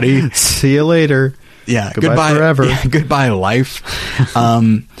 everybody. See you later. Yeah. Goodbye forever. Yeah, goodbye, life.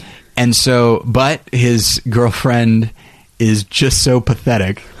 And so... But his girlfriend... is just so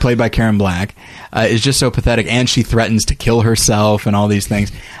pathetic, played by Karen Black, is just so pathetic, and she threatens to kill herself and all these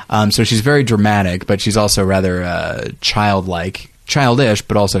things. So she's very dramatic, but she's also rather childish,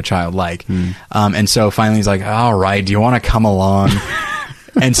 but also childlike. And so finally he's like, all right, do you want to come along?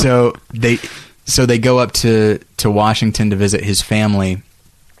 And so they go up to Washington to visit his family,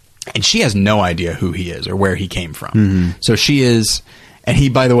 and she has no idea who he is or where he came from. So she is, and he,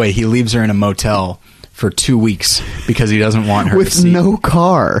 by the way, he leaves her in a motel for 2 weeks because he doesn't want her with no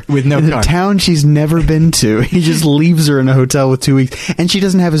car. With no car. In a town she's never been to. He just leaves her in a hotel with 2 weeks, and she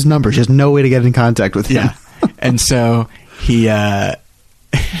doesn't have his number. She has no way to get in contact with him. Yeah. And so he and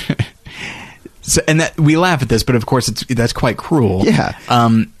that we laugh at this, but of course that's quite cruel. Yeah.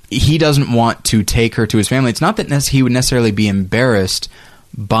 He doesn't want to take her to his family. It's not that he would necessarily be embarrassed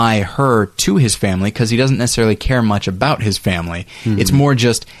by her to his family, because he doesn't necessarily care much about his family. It's more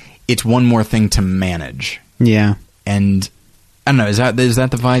just it's one more thing to manage. Yeah. And I don't know, is that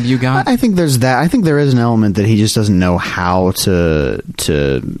the vibe you got? I think there's that. I think there is an element that he just doesn't know how to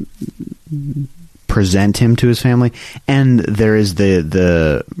present him to his family, and there is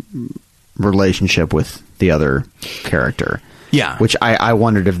the relationship with the other character. Yeah. Which I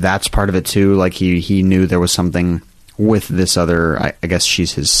wondered if that's part of it too. Like he knew there was something with this other, I guess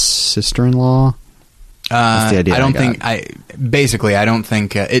she's his sister-in-law. That's the idea I don't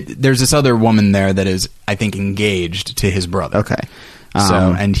think there's this other woman there that is, I think, engaged to his brother. Okay.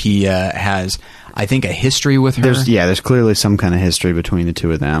 And he has, I think, a history with her. There's clearly some kind of history between the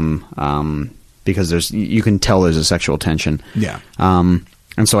two of them, because you can tell there's a sexual tension. Yeah.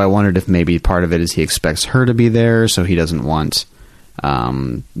 And so I wondered if maybe part of it is he expects her to be there, so he doesn't want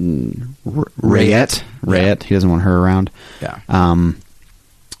Rayette. Yeah. He doesn't want her around. Yeah.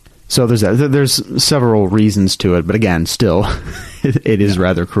 So there's several reasons to it, but again, still, it is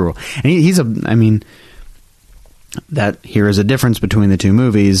rather cruel. And that here is a difference between the two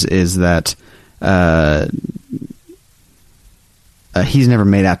movies, is that he's never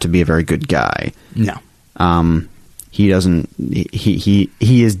made out to be a very good guy. No. He doesn't. He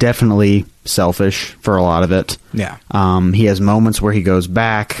is definitely selfish for a lot of it. Yeah. He has moments where he goes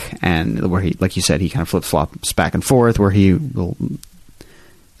back and where he, like you said, he kind of flip-flops back and forth, where he will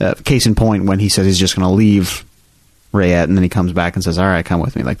Case in point, when he says he's just going to leave Rayette, and then he comes back and says, all right, come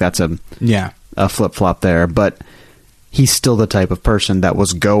with me. Like, that's a flip-flop there. But he's still the type of person that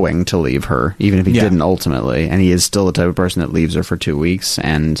was going to leave her, even if he didn't ultimately. And he is still the type of person that leaves her for 2 weeks.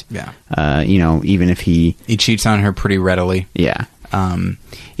 And, even if he cheats on her pretty readily. Yeah. And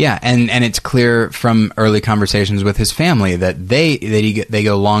it's clear from early conversations with his family that they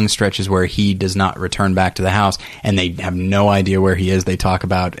go long stretches where he does not return back to the house, and they have no idea where he is. They talk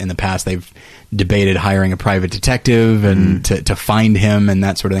about in the past they've debated hiring a private detective and to find him and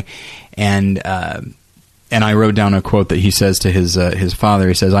that sort of thing. And I wrote down a quote that he says to his father.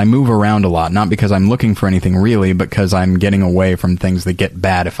 He says, "I move around a lot, not because I'm looking for anything really, but because I'm getting away from things that get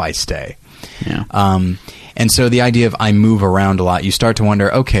bad if I stay." Yeah. And so the idea of I move around a lot, you start to wonder,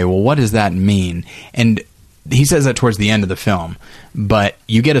 okay, well, what does that mean? And he says that towards the end of the film, but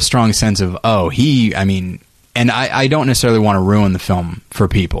you get a strong sense of, and I don't necessarily want to ruin the film for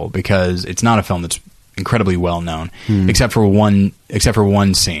people because it's not a film that's incredibly well known, except for one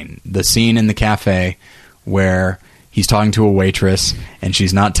scene, the scene in the cafe where he's talking to a waitress and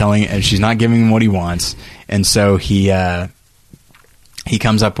she's not giving him what he wants, and so he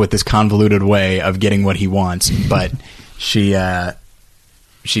comes up with this convoluted way of getting what he wants, but she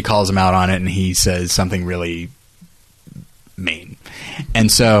calls him out on it, and he says something really mean.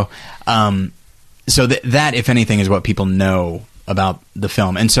 And so that, if anything, is what people know about the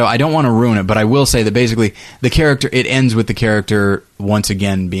film. And so I don't want to ruin it, but I will say that basically it ends with the character once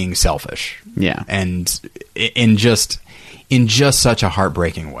again being selfish. Yeah. And in just such a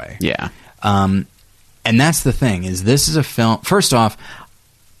heartbreaking way. Yeah. And that's the thing, is this is a film, first off,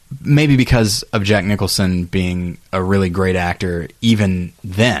 maybe because of Jack Nicholson being a really great actor, even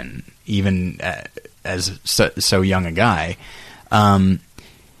then, as so young a guy,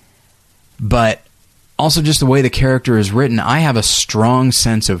 but also just the way the character is written, I have a strong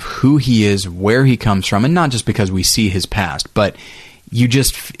sense of who he is, where he comes from, and not just because we see his past, but you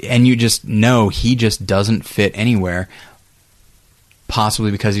just know he just doesn't fit anywhere,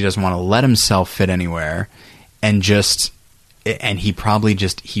 possibly because he doesn't want to let himself fit anywhere, and he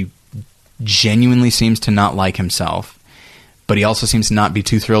genuinely seems to not like himself, but he also seems to not be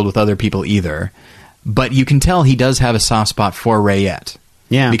too thrilled with other people either. But you can tell he does have a soft spot for Rayette.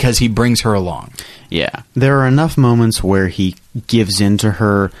 Yeah. Because he brings her along. Yeah. There are enough moments where he gives in to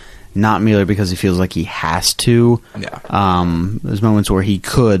her, not merely because he feels like he has to. Yeah. There's moments where he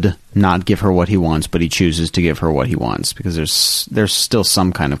could not give her what he wants, but he chooses to give her what he wants because there's still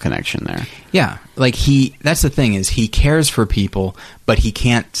some kind of connection there. Yeah. Like that's the thing, is he cares for people, but he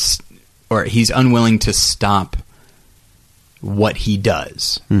can't, or he's unwilling to stop what he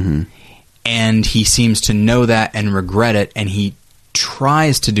does. Mm-hmm. And he seems to know that and regret it, and he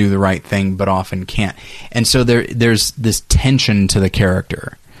tries to do the right thing, but often can't. And so there's this tension to the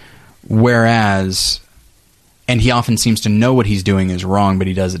character. Whereas, and he often seems to know what he's doing is wrong, but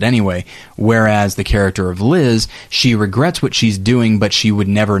he does it anyway. Whereas the character of Liz, she regrets what she's doing, but she would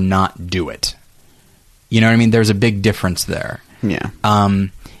never not do it. You know what I mean? There's a big difference there. Yeah.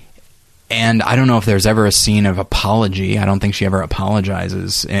 And I don't know if there's ever a scene of apology. I don't think she ever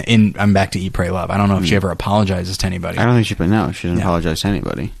apologizes. I'm back to Eat, Pray, Love. I don't know if she ever apologizes to anybody. I don't think she doesn't apologize to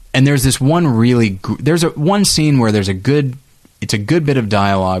anybody. And there's this one one scene where it's a good bit of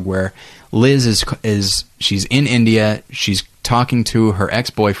dialogue where Liz she's in India, she's talking to her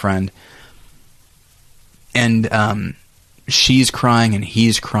ex-boyfriend, and she's crying and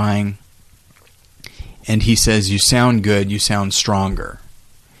he's crying, and he says, "You sound good, you sound stronger."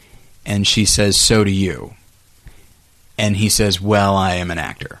 And she says, "So do you." And he says, "Well, I am an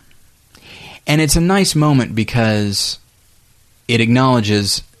actor." And it's a nice moment because it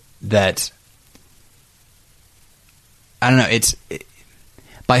acknowledges that, I don't know,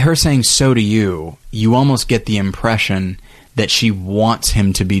 by her saying "so do you," you almost get the impression that she wants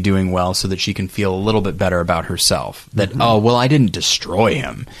him to be doing well so that she can feel a little bit better about herself. That, oh, well, I didn't destroy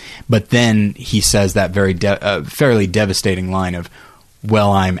him. But then he says that fairly devastating line of,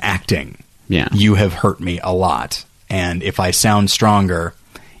 "Well, I'm acting. Yeah. You have hurt me a lot. And if I sound stronger,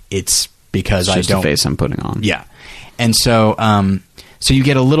 it's because it's just a face I'm putting on." Yeah. And so you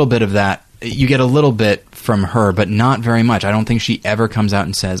get a little bit of that. You get a little bit from her, but not very much. I don't think she ever comes out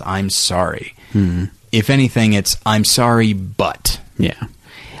and says, "I'm sorry." Mm-hmm. If anything, it's, "I'm sorry, but." Yeah.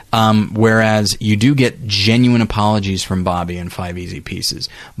 Whereas you do get genuine apologies from Bobby in 5 Easy Pieces,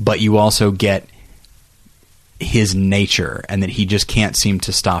 but you also get his nature and that he just can't seem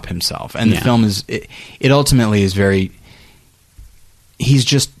to stop himself. And the film it ultimately is very, he's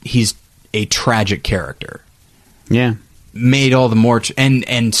a tragic character. Yeah. Made all the more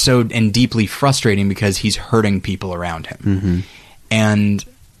and deeply frustrating because he's hurting people around him. Mm-hmm. And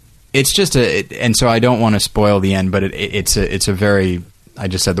it's just and so I don't want to spoil the end, but it's a very, I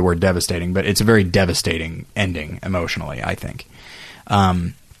just said the word devastating, but it's a very devastating ending emotionally, I think.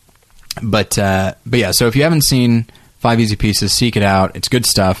 But yeah, so if you haven't seen 5 Easy Pieces, seek it out. It's good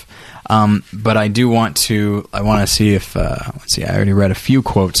stuff. But I want to see if, let's see, I already read a few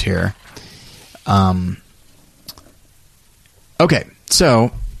quotes here. Okay,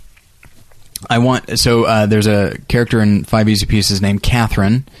 so there's a character in 5 Easy Pieces named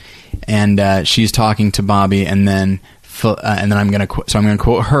Catherine, and she's talking to Bobby, and then I'm going to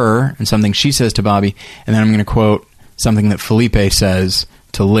quote her and something she says to Bobby, and then I'm going to quote something that Felipe says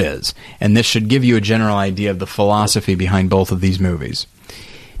to Liz, and this should give you a general idea of the philosophy behind both of these movies.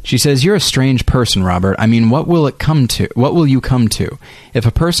 She says, "You're a strange person, Robert. I mean, what will you come to? If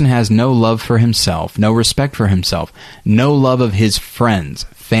a person has no love for himself, no respect for himself, no love of his friends,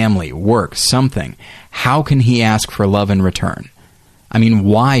 family, work, something, how can he ask for love in return? I mean,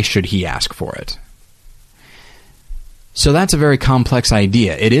 why should he ask for it?" So that's a very complex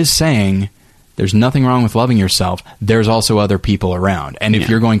idea. It is saying there's nothing wrong with loving yourself. There's also other people around. And if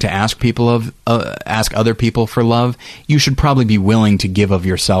you're going to ask other people for love, you should probably be willing to give of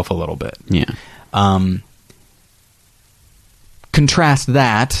yourself a little bit. Yeah. Contrast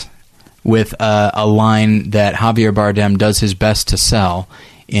that with a line that Javier Bardem does his best to sell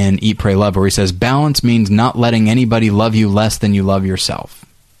in Eat, Pray, Love, where he says, "Balance means not letting anybody love you less than you love yourself."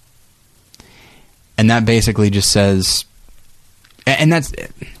 And that basically just says, and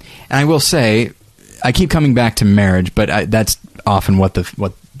I will say, I keep coming back to marriage, but that's often what the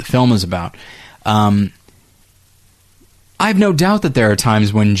film is about. I have no doubt that there are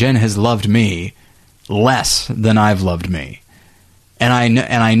times when Jen has loved me less than I've loved me, and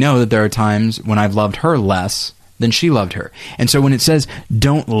I know that there are times when I've loved her less than she loved her. And so when it says,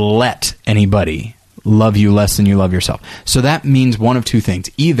 "Don't let anybody love you less than you love yourself," so that means one of two things: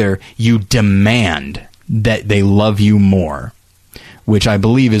 either you demand that they love you more, which I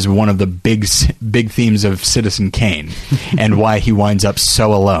believe is one of the big themes of Citizen Kane and why he winds up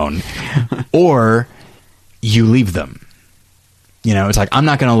so alone, or you leave them. You know, it's like, "I'm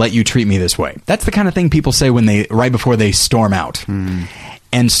not going to let you treat me this way." That's the kind of thing people say right before they storm out.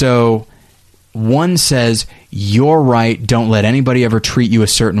 And so one says, "You're right, don't let anybody ever treat you a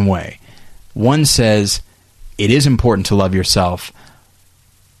certain way." One says, "It is important to love yourself,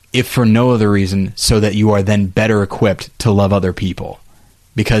 if for no other reason, so that you are then better equipped to love other people.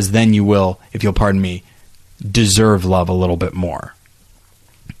 Because then you will, if you'll pardon me, deserve love a little bit more."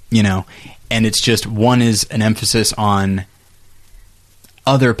 You know? And it's just, one is an emphasis on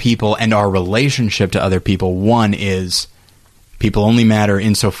other people and our relationship to other people. One is, people only matter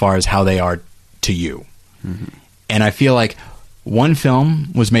insofar as how they are to you. Mm-hmm. And I feel like one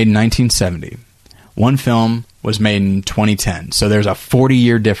film was made in 1970. One film was made in 2010. So there's a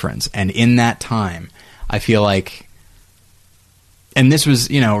 40-year difference. And in that time, I feel like, and this was,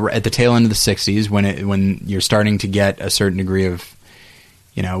 you know, at the tail end of the 60s when you're starting to get a certain degree of,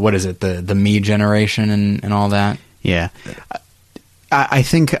 you know, what is it, the me generation and all that? Yeah. I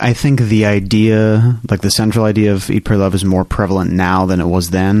think the idea, like the central idea of Eat, Pray, Love is more prevalent now than it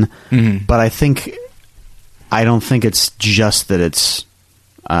was then. Mm-hmm. But I don't think it's just that it's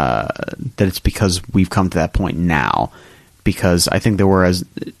because we've come to that point now, because I think I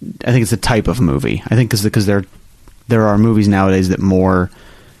think it's a type of movie. I think because there are movies nowadays that more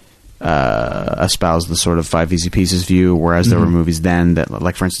espouse the sort of 5 Easy Pieces view, whereas there were movies then that,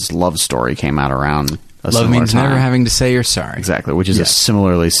 like for instance, Love Story came out around a Love means time. Never having to say you're sorry. Exactly, which is a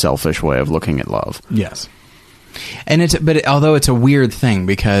similarly selfish way of looking at love. Yes. And although it's a weird thing,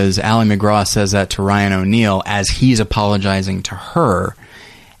 because Ally McGraw says that to Ryan O'Neal as he's apologizing to her,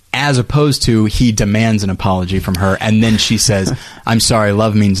 as opposed to he demands an apology from her, and then she says, "I'm sorry,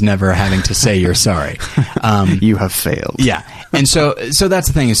 love means never having to say you're sorry." You have failed. Yeah. And so that's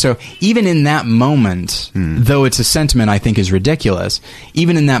the thing. So even in that moment, though it's a sentiment I think is ridiculous,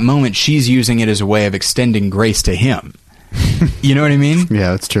 even in that moment, she's using it as a way of extending grace to him. You know what I mean?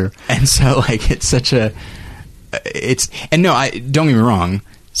 Yeah, that's true. And so, like, it's such a... don't get me wrong,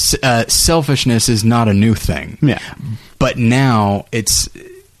 selfishness is not a new thing. Yeah. But now it's...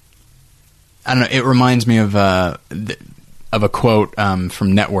 I don't know, it reminds me of a quote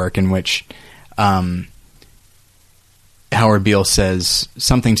from Network in which Howard Beale says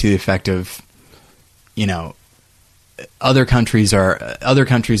something to the effect of, you know, other countries are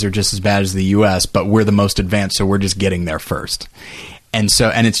just as bad as the U.S., but we're the most advanced, so we're just getting there first. And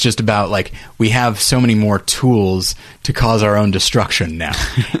it's just about, like, we have so many more tools to cause our own destruction now.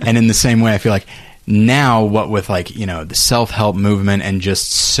 And in the same way, I feel like now, what with, like, you know, the self-help movement and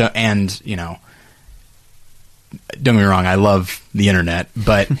you know, don't get me wrong, I love the internet,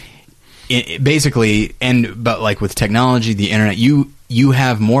 but basically, but like with technology, the internet, you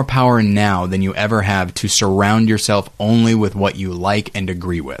have more power now than you ever have to surround yourself only with what you like and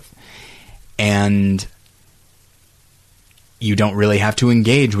agree with. And you don't really have to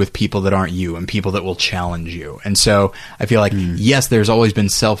engage with people that aren't you and people that will challenge you. And so I feel like, yes, there's always been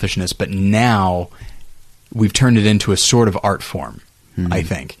selfishness, but now we've turned it into a sort of art form, I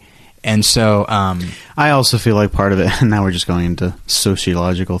think. And so I also feel like part of it, and now we're just going into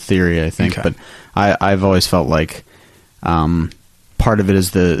sociological theory, I think, but I've always felt like part of it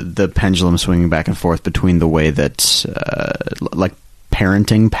is the pendulum swinging back and forth between the way that like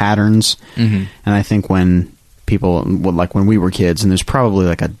parenting patterns. And I think when people, like when we were kids, and there's probably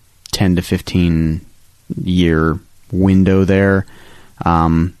like a 10 to 15 year window there,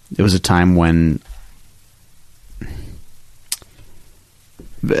 it was a time when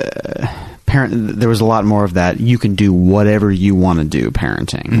there was a lot more of that. You can do whatever you want to do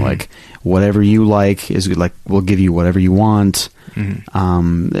parenting. Like whatever you like is like, we'll give you whatever you want.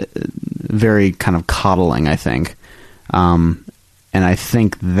 Very kind of coddling, I think. And I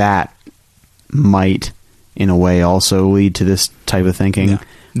think that might in a way also lead to this type of thinking. Yeah.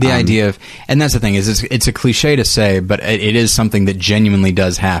 The idea of, and that's the thing, is it's a cliche to say, but it is something that genuinely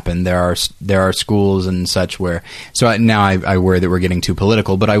does happen. There are schools and such where, so now I worry that we're getting too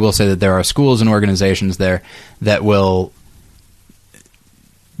political, but I will say that there are schools and organizations there that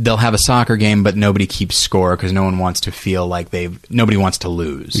they'll have a soccer game, but nobody keeps score because no one wants to feel like nobody wants to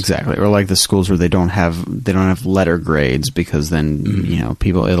lose. Exactly. Or like the schools where they don't have letter grades because then, you know,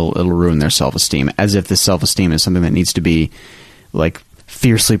 people, it'll ruin their self-esteem, as if the self-esteem is something that needs to be like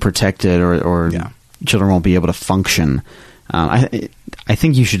fiercely protected or children won't be able to function. I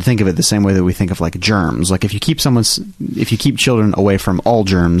think you should think of it the same way that we think of like germs. Like if you keep children away from all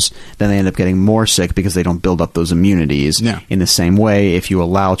germs, then they end up getting more sick because they don't build up those immunities. Yeah. In the same way, if you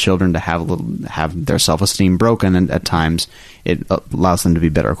allow children to have their self-esteem broken, and at times it allows them to be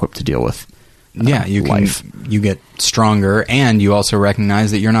better equipped to deal with life. You get stronger, and you also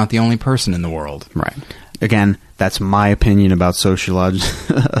recognize that you're not the only person in the world. Right. Again, that's my opinion about sociology.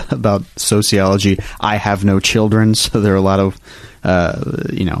 I have no children, so there are a lot of,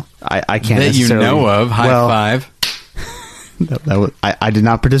 I can't that you necessarily know of. High five. I did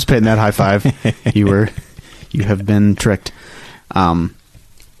not participate in that high five. You have been tricked. But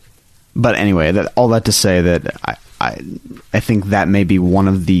anyway, all that to say that I think that may be one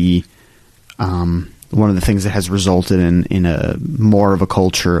of the things that has resulted in a more of a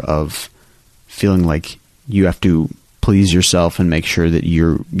culture of feeling like you have to please yourself and make sure that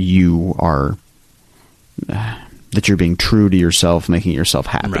you're being true to yourself, making yourself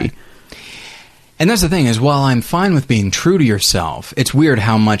happy. Right. And that's the thing, is while I'm fine with being true to yourself, it's weird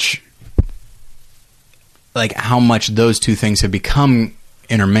how much those two things have become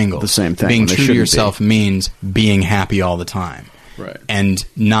intermingled. The same thing. Being true to yourself means being happy all the time. Right. And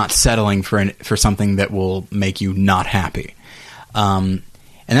not settling for something that will make you not happy. And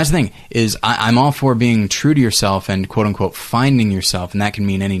that's the thing, is I'm all for being true to yourself and quote-unquote finding yourself, and that can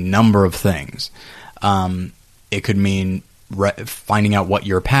mean any number of things. It could mean finding out what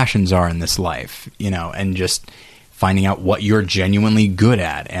your passions are in this life, and just finding out what you're genuinely good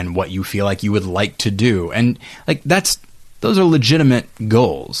at and what you feel like you would like to do. And like those are legitimate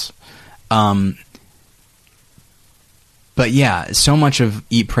goals. But yeah, so much of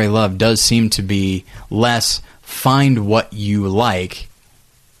Eat, Pray, Love does seem to be less find what you like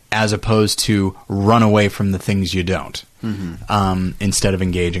as opposed to run away from the things you don't, instead of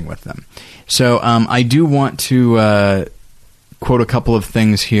engaging with them. So I do want to quote a couple of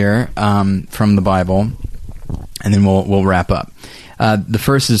things here from the Bible, and then we'll wrap up. The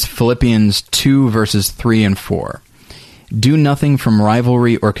first is Philippians 2, verses 3 and 4. Do nothing from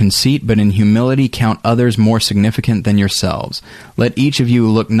rivalry or conceit, but in humility count others more significant than yourselves. Let each of you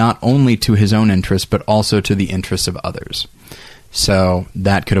look not only to his own interests, but also to the interests of others. So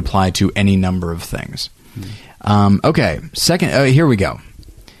that could apply to any number of things. Okay, second. Here we go.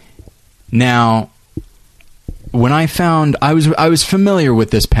 Now, when I found, I was familiar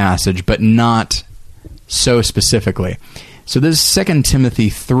with this passage, but not so specifically. So this is 2 Timothy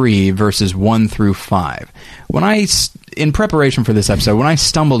 3, verses 1 through 5. In preparation for this episode, when I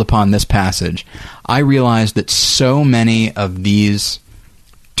stumbled upon this passage, I realized that so many of these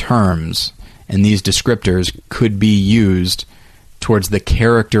terms and these descriptors could be used towards the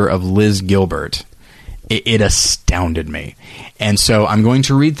character of Liz Gilbert. It astounded me. And so I'm going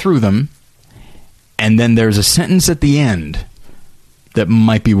to read through them, and then there's a sentence at the end that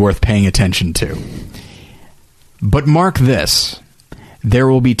might be worth paying attention to. But mark this, there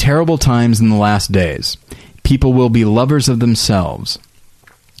will be terrible times in the last days. People will be lovers of themselves,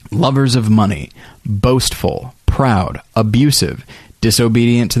 lovers of money, boastful, proud, abusive,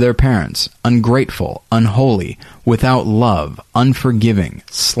 disobedient to their parents, ungrateful, unholy, without love, unforgiving,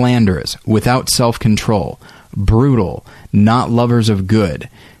 slanderous, without self-control, brutal, not lovers of good,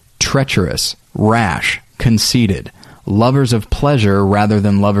 treacherous, rash, conceited, lovers of pleasure rather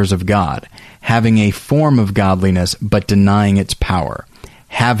than lovers of God, having a form of godliness but denying its power.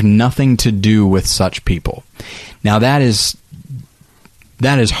 Have nothing to do with such people. Now that is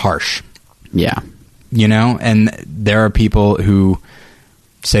harsh. Yeah. You know, and there are people who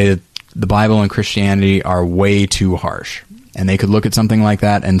say that the Bible and Christianity are way too harsh. And they could look at something like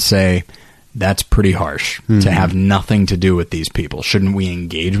that and say, that's pretty harsh to have nothing to do with these people. Shouldn't we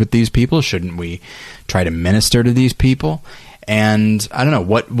engage with these people? Shouldn't we try to minister to these people? And I don't know,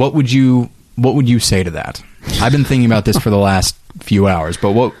 what would you say to that? I've been thinking about this for the last few hours,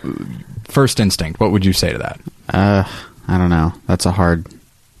 but what first instinct, what would you say to that? I don't know. That's a hard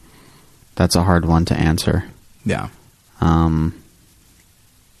one to answer. Yeah.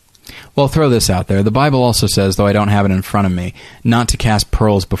 Well, I'll throw this out there. The Bible also says, though I don't have it in front of me, not to cast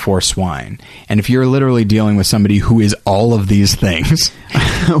pearls before swine. And if you're literally dealing with somebody who is all of these things,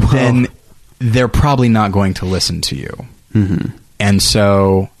 then they're probably not going to listen to you. Mm-hmm. And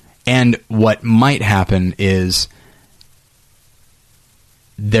so, and what might happen is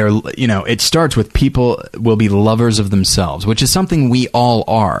it starts with people will be lovers of themselves, which is something we all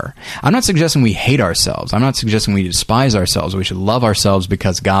are. I'm not suggesting we hate ourselves. I'm not suggesting we despise ourselves. We should love ourselves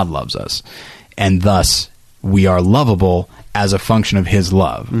because God loves us. And thus, we are lovable as a function of His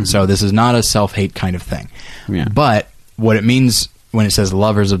love. Mm-hmm. So this is not a self-hate kind of thing. Yeah. But what it means when it says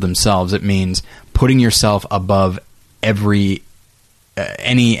lovers of themselves, it means putting yourself above any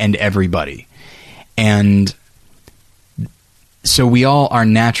and everybody. And so we all are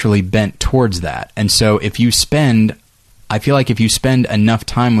naturally bent towards that. And so I feel like if you spend enough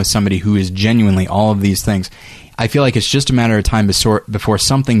time with somebody who is genuinely all of these things, I feel like it's just a matter of time before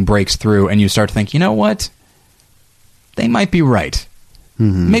something breaks through and you start to think, you know what? They might be right.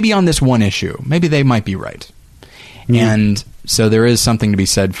 Mm-hmm. Maybe on this one issue. Maybe they might be right. Mm-hmm. And so there is something to be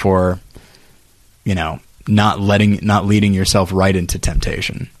said for, not leading yourself right into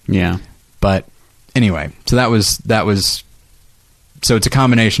temptation. Yeah. But anyway, so that was so it's a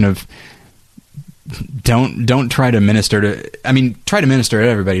combination of don't try to minister to, try to minister to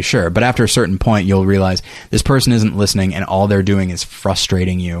everybody, sure, but after a certain point you'll realize this person isn't listening and all they're doing is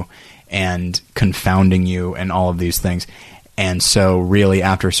frustrating you and confounding you and all of these things. And so really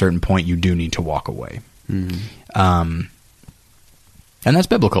after a certain point you do need to walk away. Mm-hmm. And that's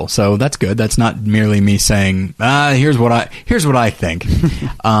biblical, so that's good. That's not merely me saying, here's what I think.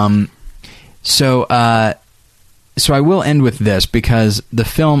 So I will end with this because the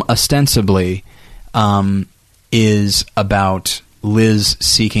film ostensibly is about Liz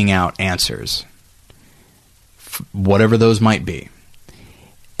seeking out answers, whatever those might be.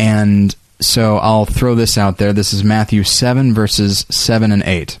 And so I'll throw this out there. This is Matthew 7, verses 7 and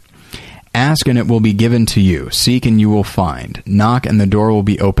 8. Ask and it will be given to you. Seek and you will find. Knock and the door will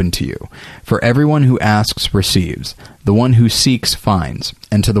be opened to you. For everyone who asks receives. The one who seeks finds.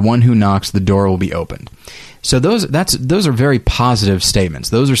 And to the one who knocks the door will be opened. So those are very positive statements.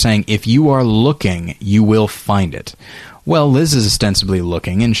 Those are saying if you are looking, you will find it. Well, Liz is ostensibly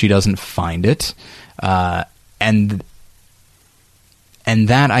looking and she doesn't find it. And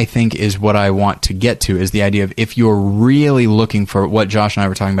that, I think, is what I want to get to, is the idea of if you're really looking for what Josh and I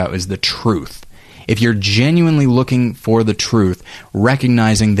were talking about is the truth. If you're genuinely looking for the truth,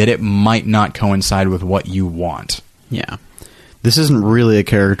 recognizing that it might not coincide with what you want. Yeah. This isn't really a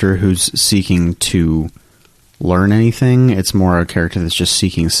character who's seeking to learn anything. It's more a character that's just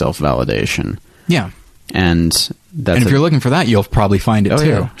seeking self-validation. Yeah. And if you're looking for that, you'll probably find it too.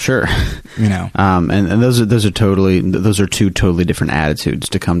 Yeah, sure. And those are two totally different attitudes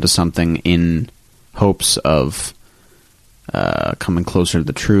to come to something in hopes of coming closer to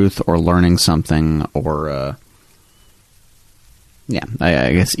the truth or learning something or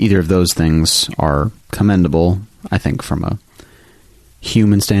I guess either of those things are commendable, I think, from a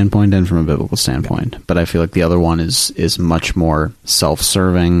human standpoint and from a biblical standpoint. But I feel like the other one is much more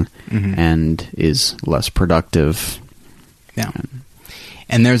self-serving and is less productive. Yeah.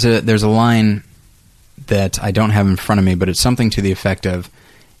 And there's a line that I don't have in front of me, but it's something to the effect of,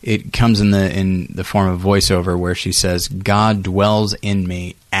 it comes in the form of voiceover where she says, God dwells in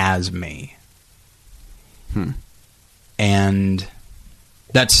me as me. And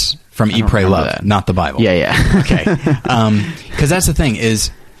that's from Eat, Pray, Love, not the Bible. Yeah. Okay. Because that's the thing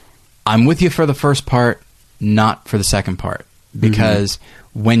is, I'm with you for the first part, not for the second part. Because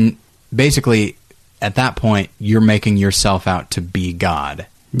when, basically, at that point, you're making yourself out to be God.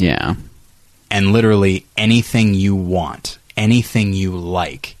 Yeah. And literally anything you want, anything you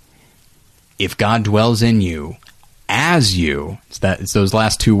like, if God dwells in you as you, it's those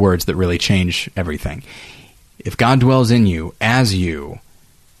last two words that really change everything. If God dwells in you as you,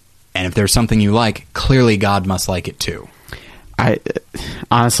 and if there's something you like, clearly God must like it too.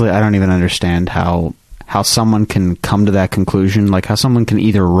 Honestly, I don't even understand how someone can come to that conclusion. Like, how someone can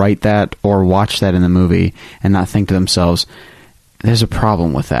either write that or watch that in the movie and not think to themselves, there's a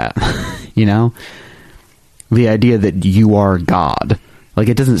problem with that. You know? The idea that you are God. Like,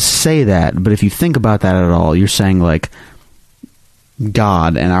 it doesn't say that, but if you think about that at all, you're saying, like,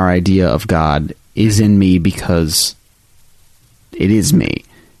 God and our idea of God is in me because it is me.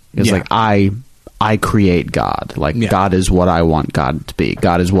 It's like, I create God. Like, God is what I want God to be.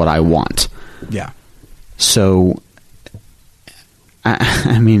 God is what I want. Yeah. So,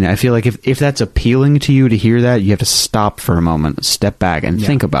 I mean, I feel like if that's appealing to you to hear that, you have to stop for a moment, step back, and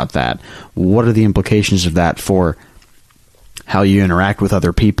think about that. What are the implications of that for how you interact with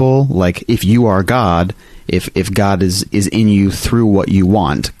other people? Like, if you are God, if God is in you through what you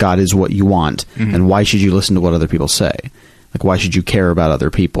want, God is what you want, then why should you listen to what other people say? Like, why should you care about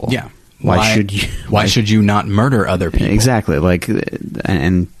other people? Yeah. Why should you? Why should you not murder other people? Exactly. Like,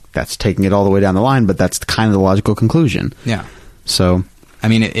 and that's taking it all the way down the line, but that's kind of the logical conclusion. Yeah. So, I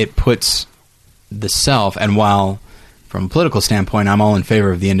mean, it puts the self, and while from a political standpoint, I'm all in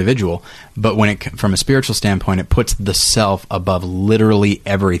favor of the individual, but from a spiritual standpoint, it puts the self above literally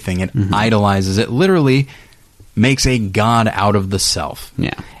everything. It idolizes it, literally makes a god out of the self.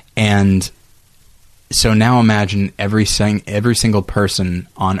 Yeah. And so now imagine every single person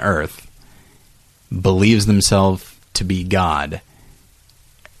on earth believes themselves to be God,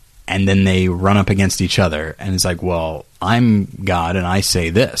 and then they run up against each other, and it's like, well, I'm God and I say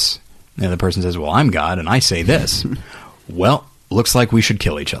this. And the other person says, well, I'm God and I say this. Well, looks like we should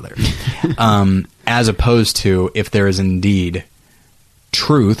kill each other. As opposed to, if there is indeed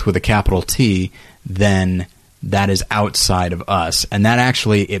truth with a capital T, then that is outside of us. And that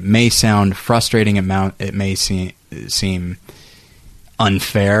actually, it may sound frustrating, it may seem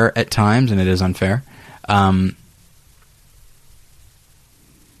unfair at times, and it is unfair.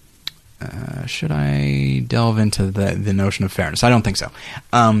 Should I delve into the notion of fairness? I don't think so.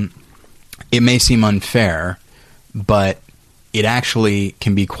 It may seem unfair, but it actually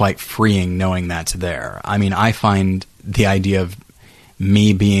can be quite freeing knowing that's there. I mean, I find the idea of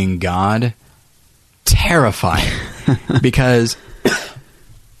me being God terrifying because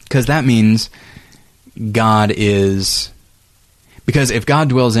that means God is... Because if God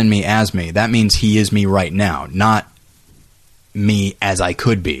dwells in me as me, that means he is me right now, not me as I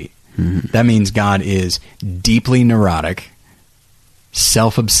could be. That means God is deeply neurotic,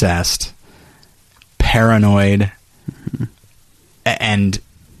 self-obsessed, paranoid, and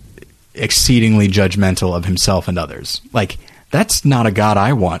exceedingly judgmental of himself and others. Like, that's not a God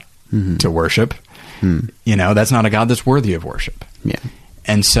I want to worship. You know, that's not a God that's worthy of worship. Yeah.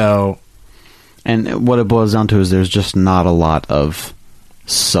 And so... And what it boils down to is there's just not a lot of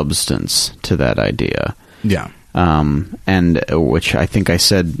substance to that idea. Yeah. And which I think I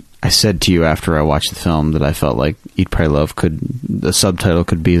said to you after I watched the film that I felt like Eat, Pray, Love the subtitle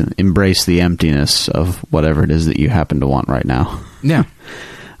could be Embrace the Emptiness of whatever it is that you happen to want right now. Yeah.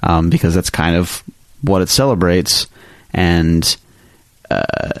 Because that's kind of what it celebrates, and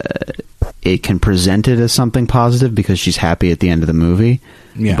it can present it as something positive because she's happy at the end of the movie.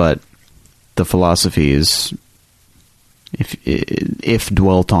 Yeah. But the philosophy is, if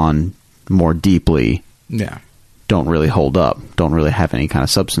dwelt on more deeply, don't really hold up, don't really have any kind of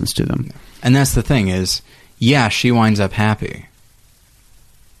substance to them. And that's the thing is, she winds up happy.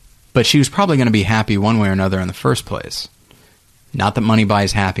 But she was probably going to be happy one way or another in the first place. Not that money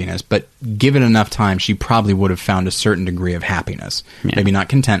buys happiness, but given enough time, she probably would have found a certain degree of happiness. Yeah. Maybe not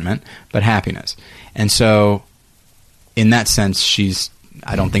contentment, but happiness. And so, in that sense,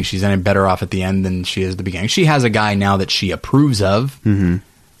 I don't think she's any better off at the end than she is at the beginning. She has a guy now that she approves of. Mm-hmm.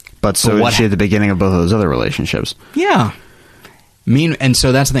 But so is she at the beginning of both of those other relationships. Yeah. And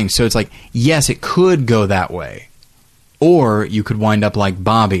so that's the thing. So it's like, yes, it could go that way. Or you could wind up like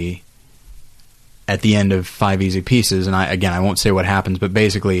Bobby at the end of 5 Easy Pieces. And I won't say what happens, but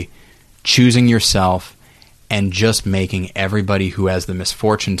basically choosing yourself and just making everybody who has the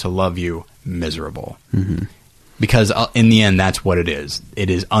misfortune to love you miserable. Mm-hmm. Because in the end, that's what it is. It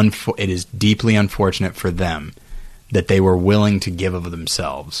is deeply unfortunate for them that they were willing to give of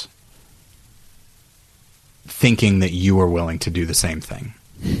themselves, thinking that you were willing to do the same thing.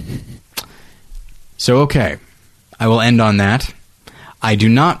 So, okay, I will end on that. I do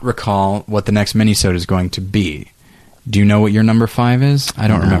not recall what the next minisode is going to be. Do you know what your number 5 is? I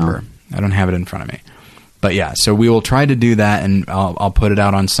don't No. remember. I don't have it in front of me. But yeah, so we will try to do that, and I'll put it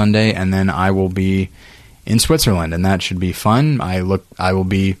out on Sunday, and then I will be in Switzerland, and that should be fun. I will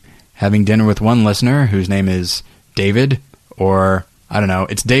be having dinner with one listener whose name is David, or I don't know.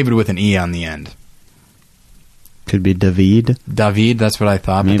 It's David with an E on the end. Could be David. David, that's what I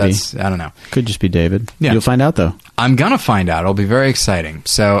thought, Maybe. but that's, I don't know. Could just be David. Yeah. You'll find out, though. I'm gonna find out. It'll be very exciting.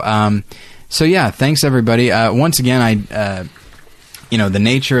 So, so yeah, thanks everybody. Once again, the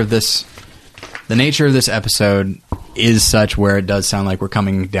nature of this episode is such where it does sound like we're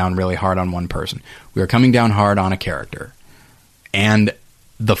coming down really hard on one person. We are coming down hard on a character and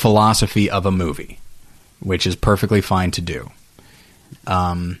the philosophy of a movie, which is perfectly fine to do.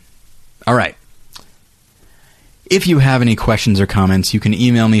 All right. If you have any questions or comments, you can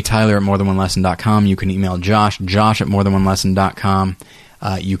email me, Tyler at morethanonelesson.com. You can email Josh at morethanonelesson.com.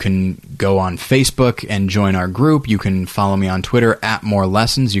 You can go on Facebook and join our group. You can follow me on Twitter at More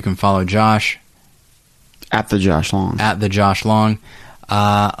Lessons. You can follow Josh At the Josh Long. at the Josh Long.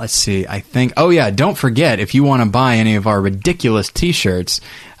 Let's see. I think. Oh yeah! Don't forget, if you want to buy any of our ridiculous T-shirts,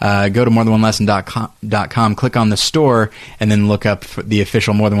 go to morethanonelesson.com. Click on the store, and then look up for the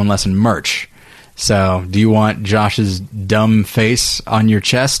official More Than One Lesson merch. So, do you want Josh's dumb face on your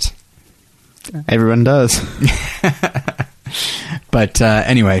chest? Everyone does. But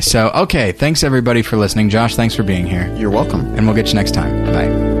anyway, so okay. Thanks everybody for listening. Josh, thanks for being here, You're welcome. and we'll get you next time.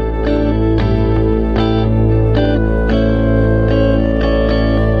 Bye.